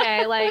like,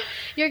 okay, like,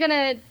 you're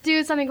gonna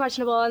do something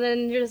questionable, and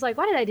then you're just like,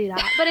 why did I do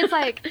that? But it's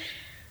like,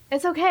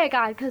 it's okay,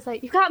 God, because,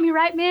 like, you got me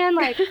right, man.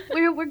 Like,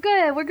 we're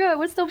good.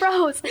 We're still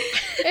bros.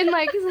 And,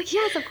 like, he's like,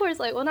 yes, of course.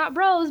 Like, well, not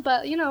bros,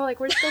 but, you know, like,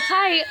 we're still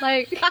tight.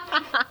 Like,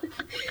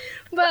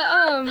 but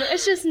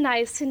it's just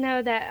nice to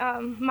know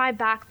that my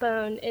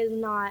backbone is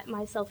not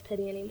my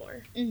self-pity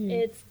anymore.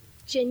 It's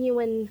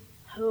genuine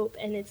hope,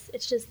 and it's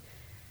just,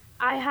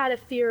 I had a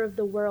fear of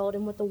the world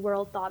and what the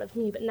world thought of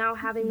me, but now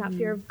having that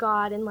fear of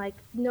God and, like,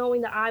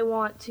 knowing that I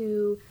want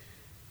to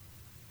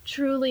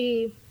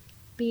truly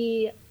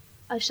be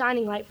a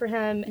shining light for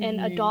him and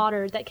a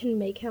daughter that can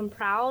make him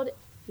proud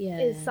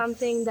is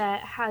something that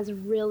has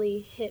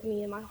really hit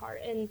me in my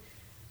heart. And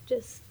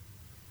just,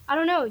 I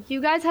don't know,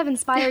 you guys have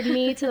inspired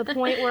me to the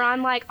point where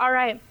I'm like, all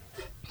right,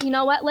 you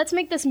know what, let's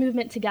make this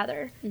movement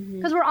together,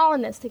 because we're all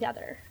in this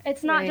together.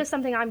 It's not just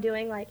something I'm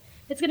doing. Like,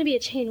 it's going to be a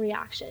chain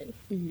reaction.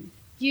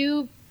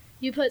 You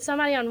put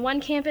somebody on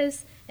one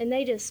campus and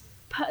they just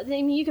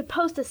you could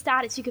post a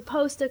status, you could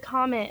post a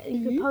comment,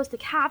 you could post a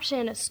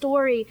caption, a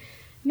story,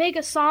 make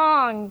a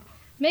song,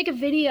 make a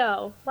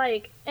video,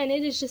 like, and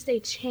it is just a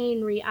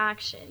chain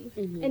reaction.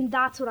 And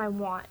that's what I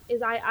want,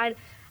 is I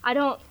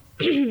don't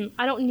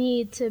I don't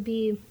need to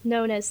be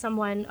known as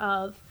someone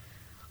of,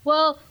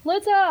 well,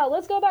 let's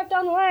go back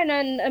down the line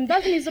and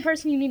Bethany's the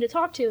person you need to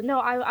talk to. No,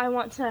 I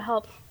want to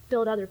help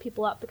build other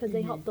people up because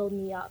they help build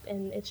me up,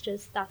 and it's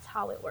just, that's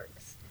how it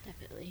works.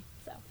 Definitely.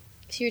 So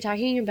you're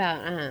talking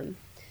about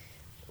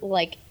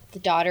like the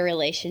daughter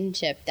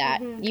relationship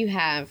that you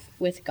have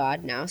with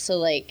God now. So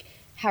like,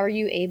 how are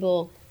you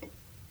able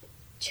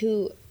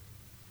to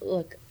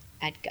look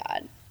at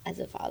God as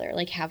a father?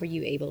 Like, how were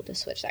you able to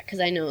switch that?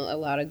 Because I know a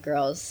lot of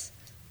girls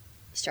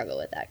struggle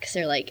with that because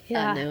they're like,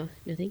 no,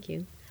 thank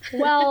you.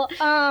 Well,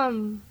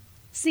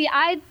 see,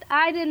 I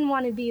didn't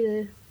want to be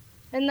the,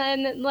 and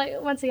then,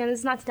 like, once again,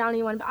 it's not to down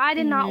anyone, but I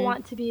did not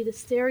want to be the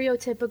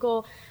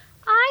stereotypical,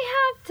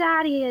 I have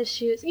daddy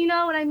issues, you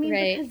know what I mean?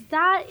 Right. Because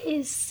that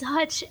is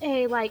such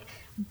a, like,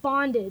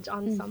 bondage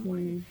on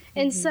someone.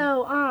 And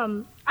so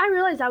I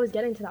realized I was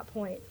getting to that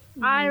point.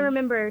 I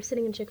remember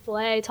sitting in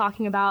Chick-fil-A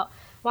talking about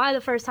why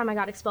the first time I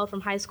got expelled from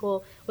high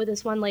school with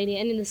this one lady,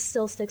 and this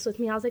still sticks with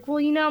me. I was like,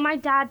 well, you know, my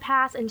dad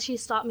passed, and she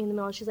stopped me in the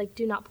middle, and she's like,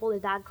 do not pull the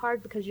dad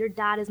card because your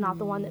dad is not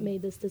the one that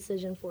made this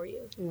decision for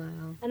you. Wow.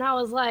 And I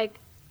was like,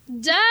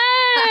 dang,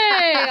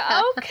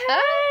 okay.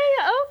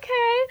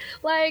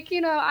 Like,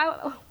 you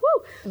know,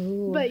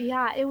 woo. But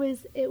yeah, it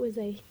was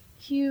a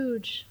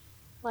huge,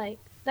 like,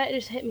 that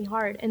just hit me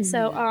hard. And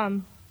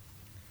so,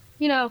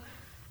 you know,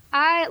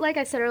 like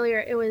I said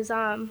earlier, it was,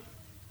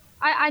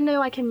 I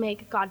know I can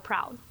make God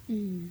proud.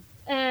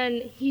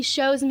 And he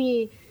shows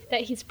me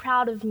that he's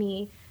proud of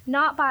me,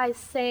 not by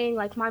saying,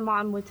 like my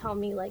mom would tell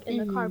me, like in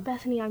the car,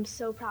 Bethany, I'm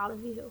so proud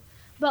of you.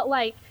 But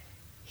like,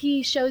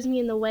 he shows me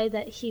in the way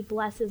that he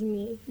blesses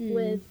me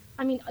with,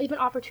 I mean, even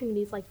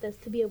opportunities like this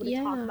to be able to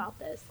talk about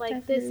this.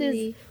 Like, this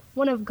is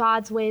one of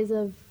God's ways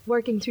of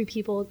working through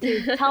people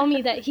to tell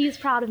me that he's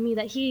proud of me,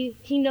 that he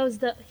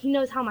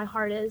knows how my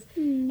heart is,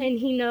 and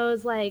he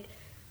knows, like,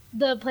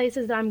 the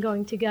places that I'm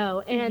going to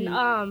go. And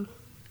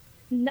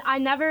I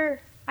never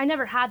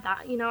had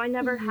that, you know. I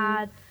never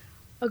had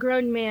a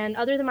grown man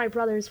other than my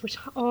brothers, which,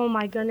 oh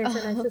my goodness,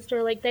 and my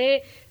sister, like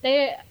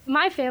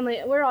my family,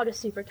 we're all just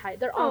super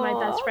tight. They're all my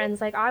best friends.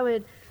 Like, I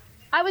would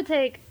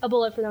take a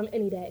bullet for them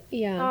any day.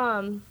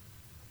 Yeah.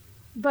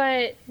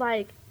 But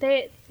like,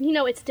 they, you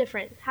know, it's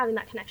different having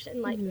that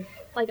connection, like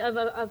like of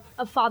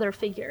a father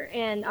figure.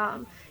 And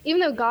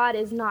even though God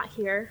is not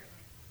here,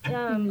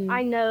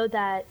 I know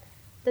that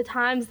the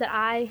times that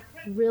I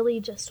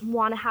really just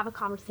want to have a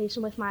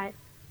conversation with my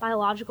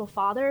biological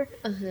father,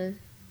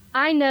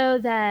 I know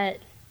that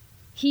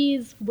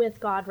he's with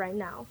God right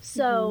now.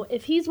 So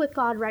if he's with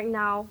God right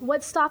now,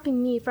 what's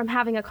stopping me from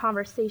having a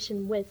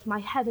conversation with my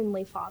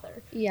heavenly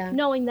father? Yeah.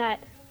 Knowing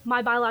that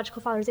my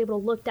biological father is able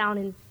to look down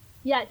and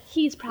yet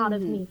he's proud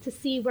of me to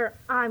see where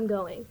I'm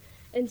going.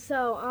 And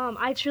so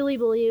I truly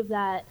believe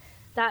that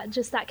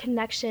just that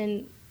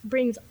connection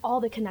brings all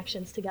the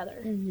connections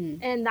together.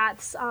 And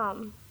that's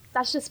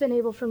just been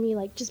able for me,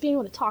 like, just being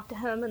able to talk to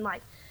him and,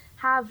 like,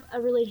 have a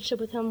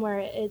relationship with him where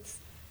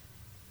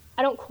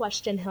I don't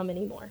question him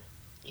anymore.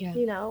 Yeah.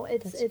 You know,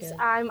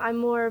 I'm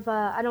more of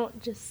a, I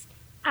don't just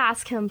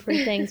ask him for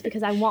things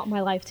because I want my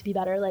life to be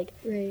better. Like,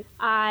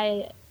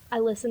 I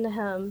listen to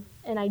him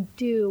and I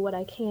do what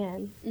I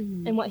can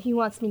and what he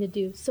wants me to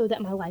do so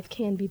that my life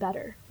can be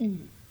better.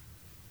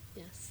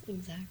 Yes,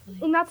 exactly.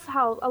 And that's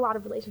how a lot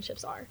of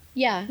relationships are.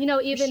 Yeah. You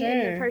know, even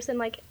in your person,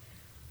 like,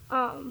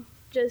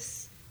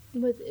 just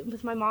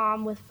with my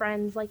mom, with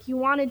friends, like, you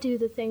want to do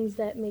the things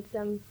that make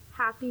them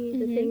happy,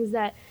 the things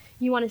that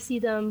you want to see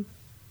them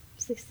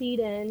succeed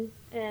in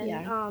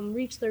and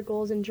reach their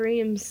goals and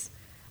dreams.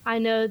 I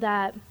know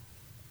that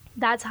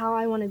that's how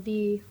I want to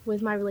be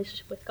with my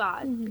relationship with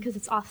God, because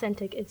it's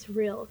authentic, it's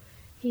real.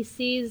 He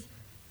sees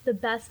the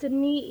best in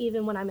me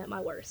even when I'm at my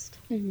worst.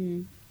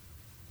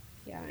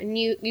 Yeah, and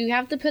you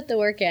have to put the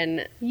work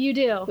in. You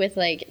do. With,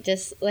 like,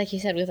 just like you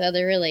said, with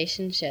other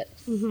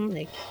relationships.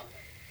 Like,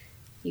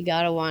 you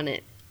gotta want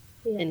it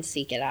and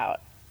seek it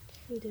out.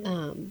 You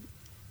do.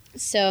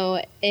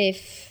 So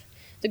if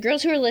the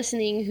girls who are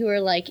listening who are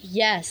like,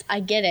 yes,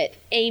 I get it,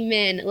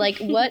 amen, like,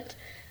 what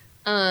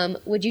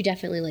would you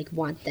definitely, like,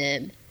 want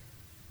them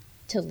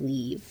to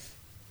leave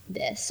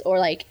this? Or,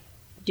 like,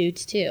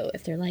 dudes too,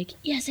 if they're like,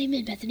 yes,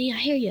 amen, Bethany, I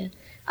hear you.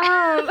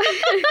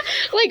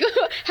 Like,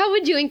 how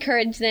would you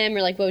encourage them,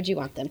 or, like, what would you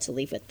want them to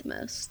leave with the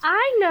most?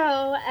 I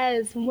know,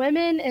 as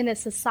women in a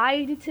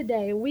society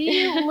today,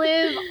 we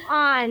live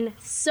on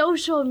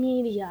social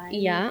media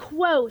and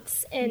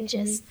quotes and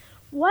just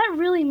what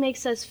really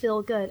makes us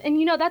feel good. And,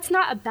 you know, that's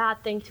not a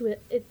bad thing to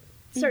a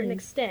certain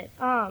extent.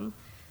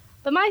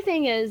 But my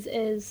thing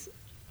is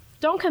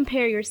don't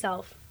compare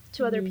yourself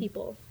to other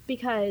people,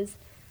 because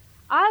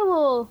I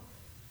will...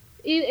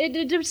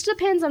 It just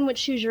depends on which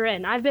shoes you're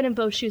in. I've been in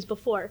both shoes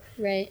before.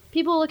 Right.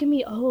 People look at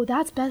me, oh,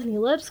 that's Bethany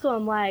Lipscomb.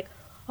 I'm like,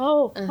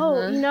 oh,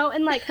 you know,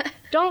 and, like,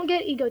 don't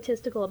get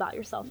egotistical about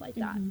yourself like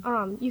that.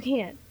 You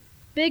can't.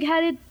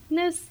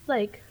 Big-headedness,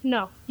 like,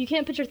 no. You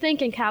can't put your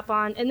thinking cap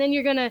on, and then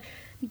you're going to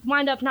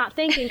wind up not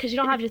thinking because you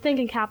don't have your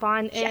thinking cap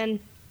on, and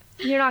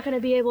you're not going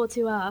to be able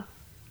to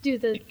do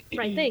the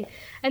right thing.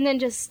 And then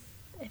just,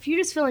 if you're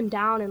just feeling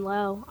down and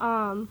low,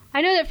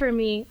 I know that for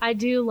me, I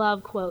do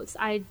love quotes.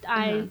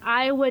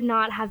 I would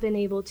not have been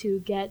able to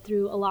get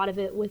through a lot of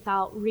it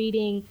without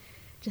reading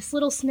just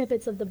little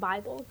snippets of the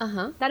Bible.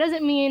 That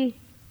doesn't mean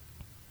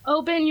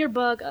open your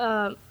book,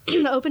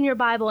 open your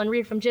Bible and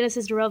read from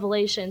Genesis to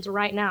Revelations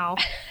right now.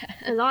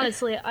 Because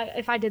honestly,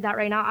 if I did that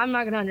right now, I'm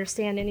not going to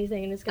understand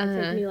anything, and it's going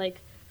to take me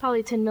like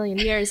probably 10 million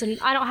years, and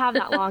I don't have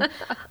that long.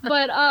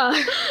 But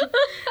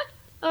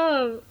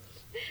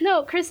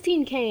no,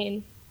 Christine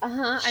Kane.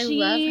 I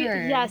love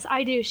her. Yes,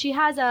 I do. She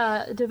has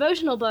a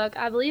devotional book.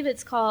 I believe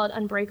it's called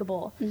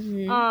Unbreakable.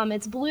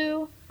 It's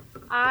blue.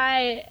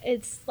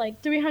 It's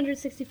like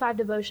 365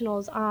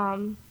 devotionals.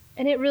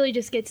 And it really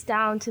just gets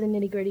down to the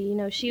nitty gritty. You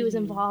know, she was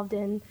involved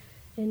in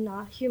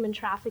human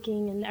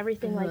trafficking and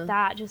everything like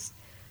that. Just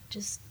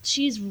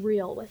she's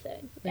real with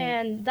it. Right.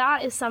 And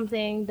that is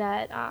something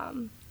that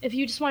if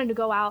you just wanted to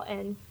go out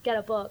and get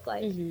a book,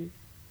 like,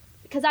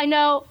 because I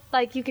know,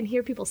 like, you can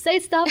hear people say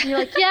stuff and you're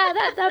like, yeah,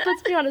 that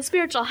puts me on a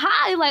spiritual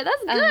high. Like, that's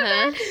good,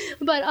 man.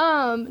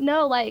 But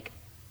no, like,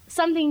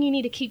 something you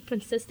need to keep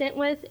consistent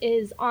with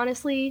is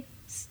honestly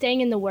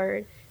staying in the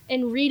Word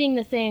and reading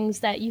the things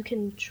that you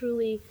can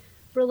truly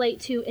relate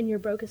to in your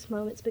brokest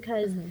moments,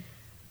 because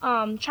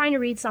trying to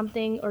read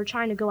something or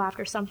trying to go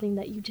after something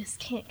that you just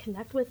can't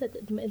connect with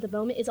at the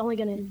moment is only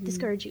going to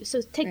discourage you.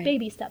 So take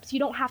baby steps. You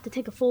don't have to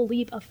take a full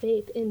leap of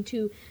faith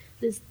into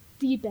this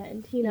deep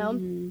end, you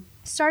know?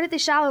 Start at the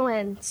shallow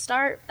end.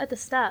 Start at the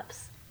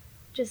steps.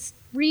 Just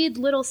read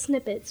little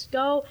snippets.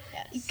 Go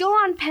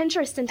on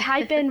Pinterest and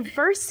type in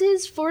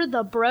verses for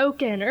the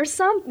broken or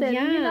something,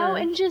 you know,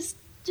 and just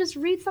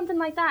read something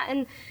like that.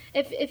 And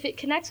if it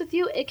connects with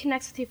you, it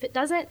connects with you. If it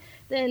doesn't,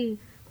 then,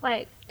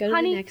 like, go to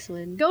the next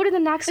one. Go to the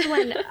next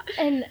one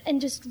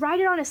and just write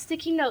it on a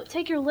sticky note.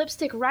 Take your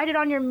lipstick, write it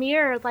on your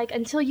mirror, like,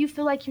 until you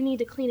feel like you need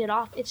to clean it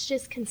off. It's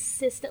just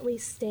consistently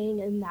staying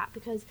in that,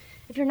 because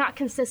if you're not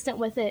consistent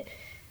with it,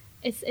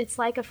 it's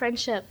like a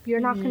friendship.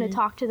 You're not going to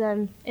talk to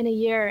them in a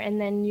year,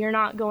 and then you're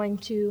not going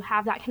to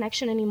have that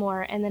connection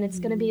anymore, and then it's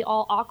going to be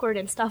all awkward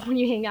and stuff when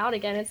you hang out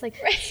again. It's like,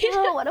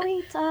 so what do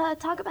we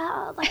talk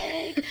about?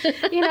 Like,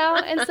 you know?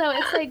 And so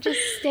it's like,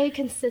 just stay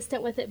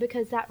consistent with it,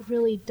 because that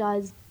really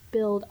does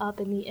build up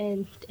in the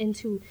end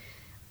into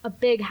a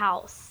big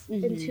house,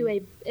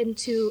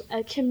 into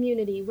a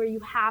community where you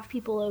have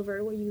people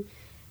over, where you,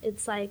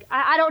 it's like,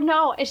 I don't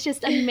know, it's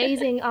just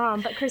amazing.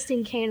 But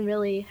Christine Kane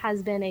really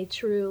has been a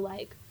true,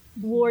 like,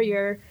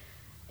 warrior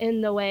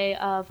in the way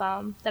of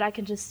that I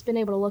can just been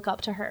able to look up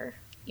to her.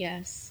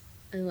 Yes,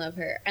 I love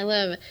her. I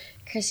love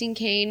Christine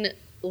Kane,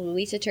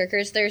 Lisa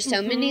Turkers. There's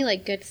so many,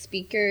 like, good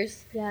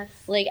speakers. Yes.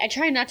 Like, I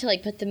try not to,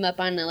 like, put them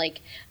up on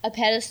a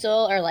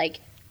pedestal or,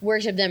 like,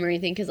 worship them or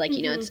anything, because, like,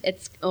 you know,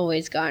 it's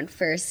always God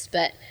first,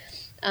 but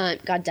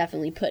God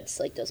definitely puts,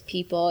 like, those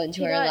people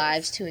into our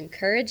lives to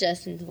encourage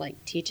us and to,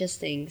 like, teach us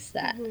things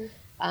that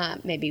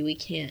maybe we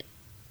can't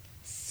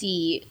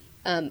see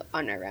on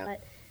our own.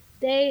 But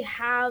they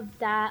have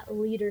that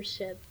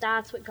leadership.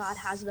 That's what God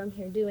has them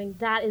here doing.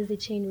 That is the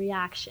chain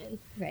reaction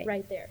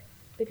right there.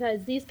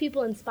 Because these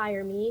people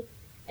inspire me,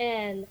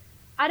 and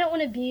I don't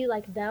want to be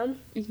like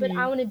them, but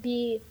I want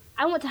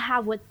to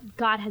have what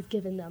God has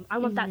given them. I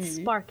want that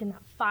spark and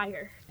that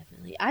fire.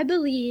 Definitely. I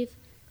believe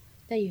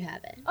that you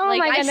have it. Oh, like,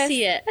 my goodness. I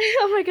see it.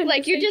 Oh my goodness.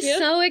 Like, you're just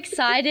so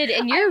excited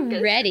and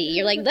you're ready.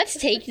 You're like, let's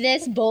take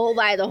this bull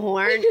by the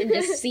horn and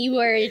just see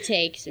where it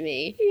takes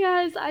me.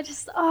 Yes, I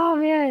just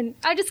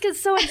get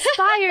so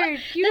inspired.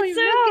 You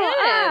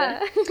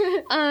That's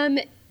so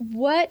good.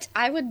 What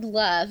I would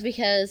love,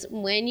 because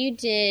when you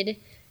did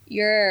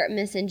your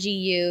Miss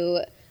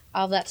NGU,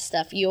 all that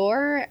stuff,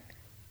 your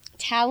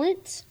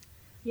talent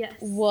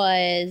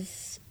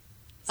was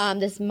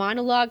this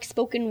monologue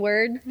spoken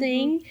word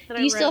thing.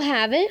 Do you still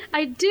have it?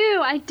 I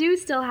do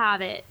still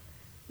have it.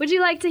 Would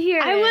you like to hear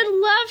it? I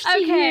would love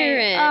to hear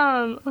it.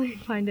 Let me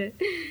find it.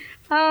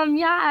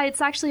 Yeah,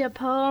 it's actually a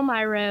poem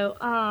I wrote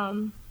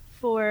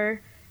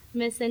for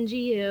Miss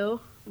NGU.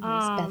 Miss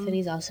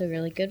Bethany's also a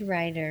really good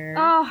writer.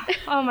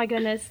 Oh my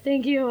goodness.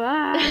 Thank you.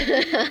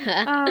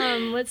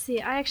 Let's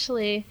see.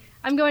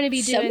 I'm going to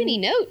be doing so many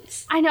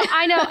notes. I know.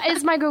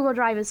 It's my Google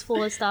Drive is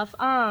full of stuff.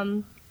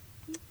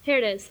 Here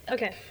it is.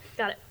 Okay,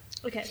 got it.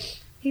 Okay.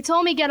 He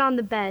told me get on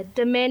the bed,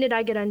 demanded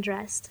I get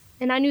undressed,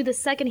 and I knew the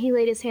second he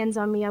laid his hands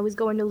on me, I was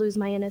going to lose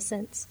my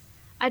innocence.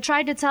 I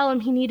tried to tell him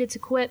he needed to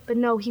quit, but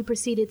no, he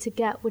proceeded to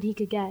get what he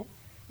could get.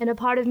 And a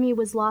part of me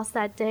was lost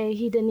that day.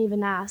 He didn't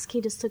even ask. He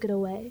just took it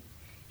away.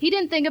 He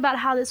didn't think about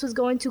how this was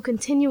going to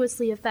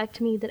continuously affect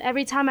me, that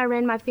every time I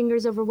ran my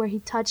fingers over where he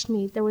touched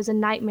me, there was a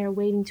nightmare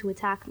waiting to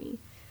attack me.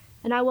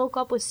 And I woke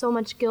up with so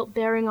much guilt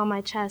bearing on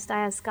my chest,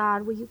 I asked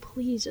God, will you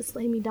please just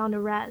lay me down to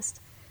rest?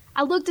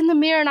 I looked in the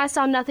mirror and I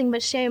saw nothing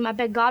but shame. I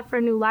begged God for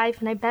a new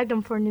life and I begged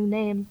him for a new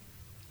name.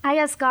 I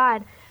asked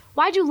God,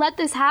 why'd you let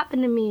this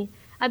happen to me?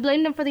 I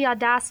blamed him for the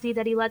audacity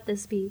that he let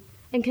this be.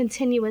 And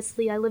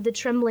continuously I lived a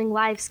trembling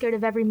life, scared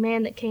of every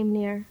man that came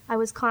near. I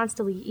was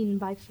constantly eaten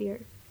by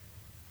fear.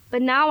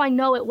 But now I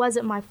know it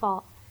wasn't my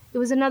fault. It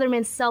was another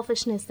man's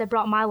selfishness that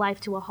brought my life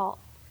to a halt.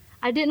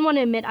 I didn't want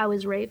to admit I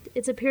was raped.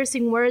 It's a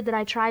piercing word that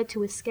I tried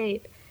to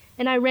escape.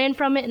 And I ran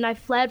from it and I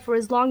fled for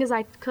as long as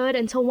I could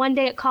until one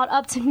day it caught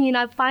up to me and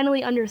I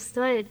finally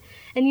understood.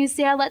 And you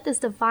see, I let this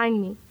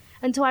define me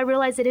until I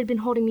realized it had been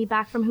holding me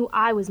back from who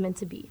I was meant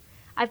to be.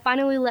 I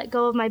finally let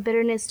go of my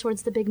bitterness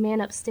towards the big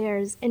man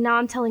upstairs, and now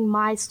I'm telling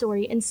my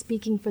story and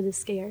speaking for the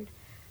scared.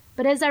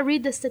 But as I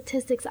read the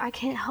statistics, I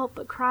can't help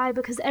but cry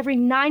because every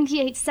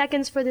 98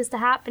 seconds for this to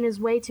happen is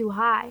way too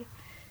high.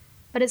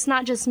 But it's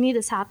not just me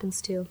this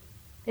happens to.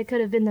 It could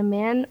have been the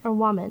man or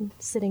woman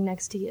sitting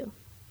next to you.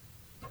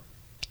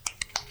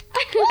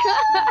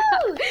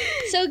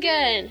 So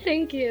good.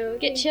 Thank you.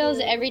 Get chills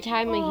every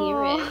time I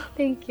hear it.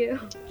 Thank you.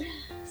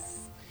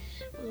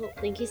 Well,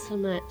 thank you so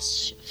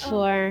much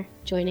for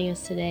joining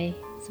us today.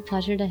 It's a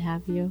pleasure to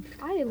have you.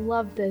 I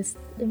love this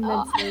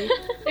immensely.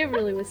 It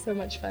really was so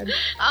much fun.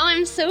 Oh,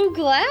 I'm so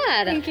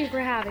glad. Thank you for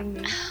having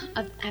me.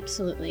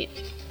 Absolutely.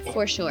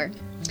 For sure.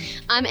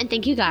 And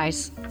thank you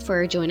guys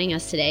for joining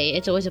us today.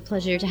 It's always a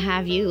pleasure to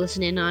have you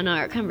listen in on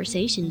our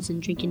conversations and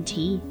drinking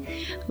tea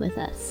with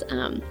us.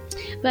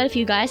 But if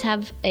you guys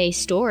have a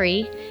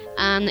story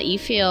that you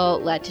feel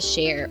led to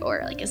share,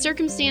 or like a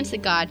circumstance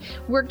that God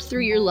worked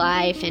through your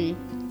life and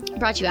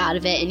brought you out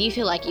of it, and you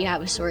feel like you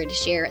have a story to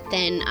share,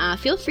 then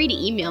feel free to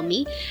email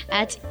me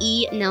at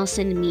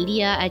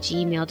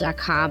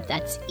enelsonmedia@gmail.com.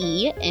 That's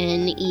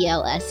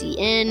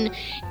ENELSEN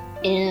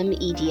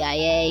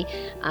MEDIA,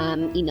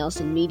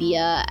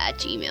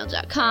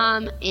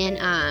 enelsonmedia@gmail.com,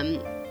 and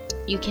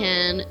you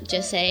can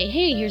just say,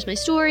 hey, here's my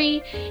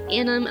story,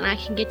 and I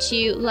can get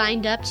you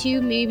lined up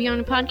to maybe on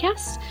a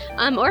podcast,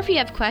 or if you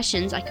have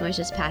questions, I can always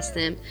just pass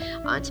them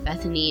on to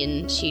Bethany,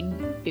 and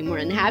she'd be more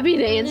than happy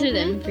to answer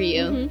them for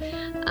you.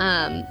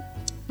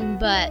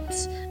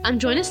 But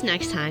join us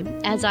next time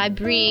as I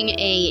bring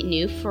a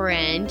new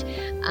friend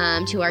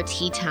to our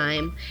tea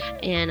time.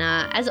 And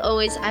as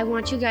always, I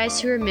want you guys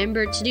to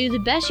remember to do the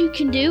best you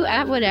can do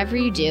at whatever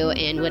you do,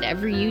 and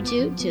whatever you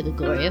do to the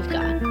glory of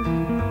God.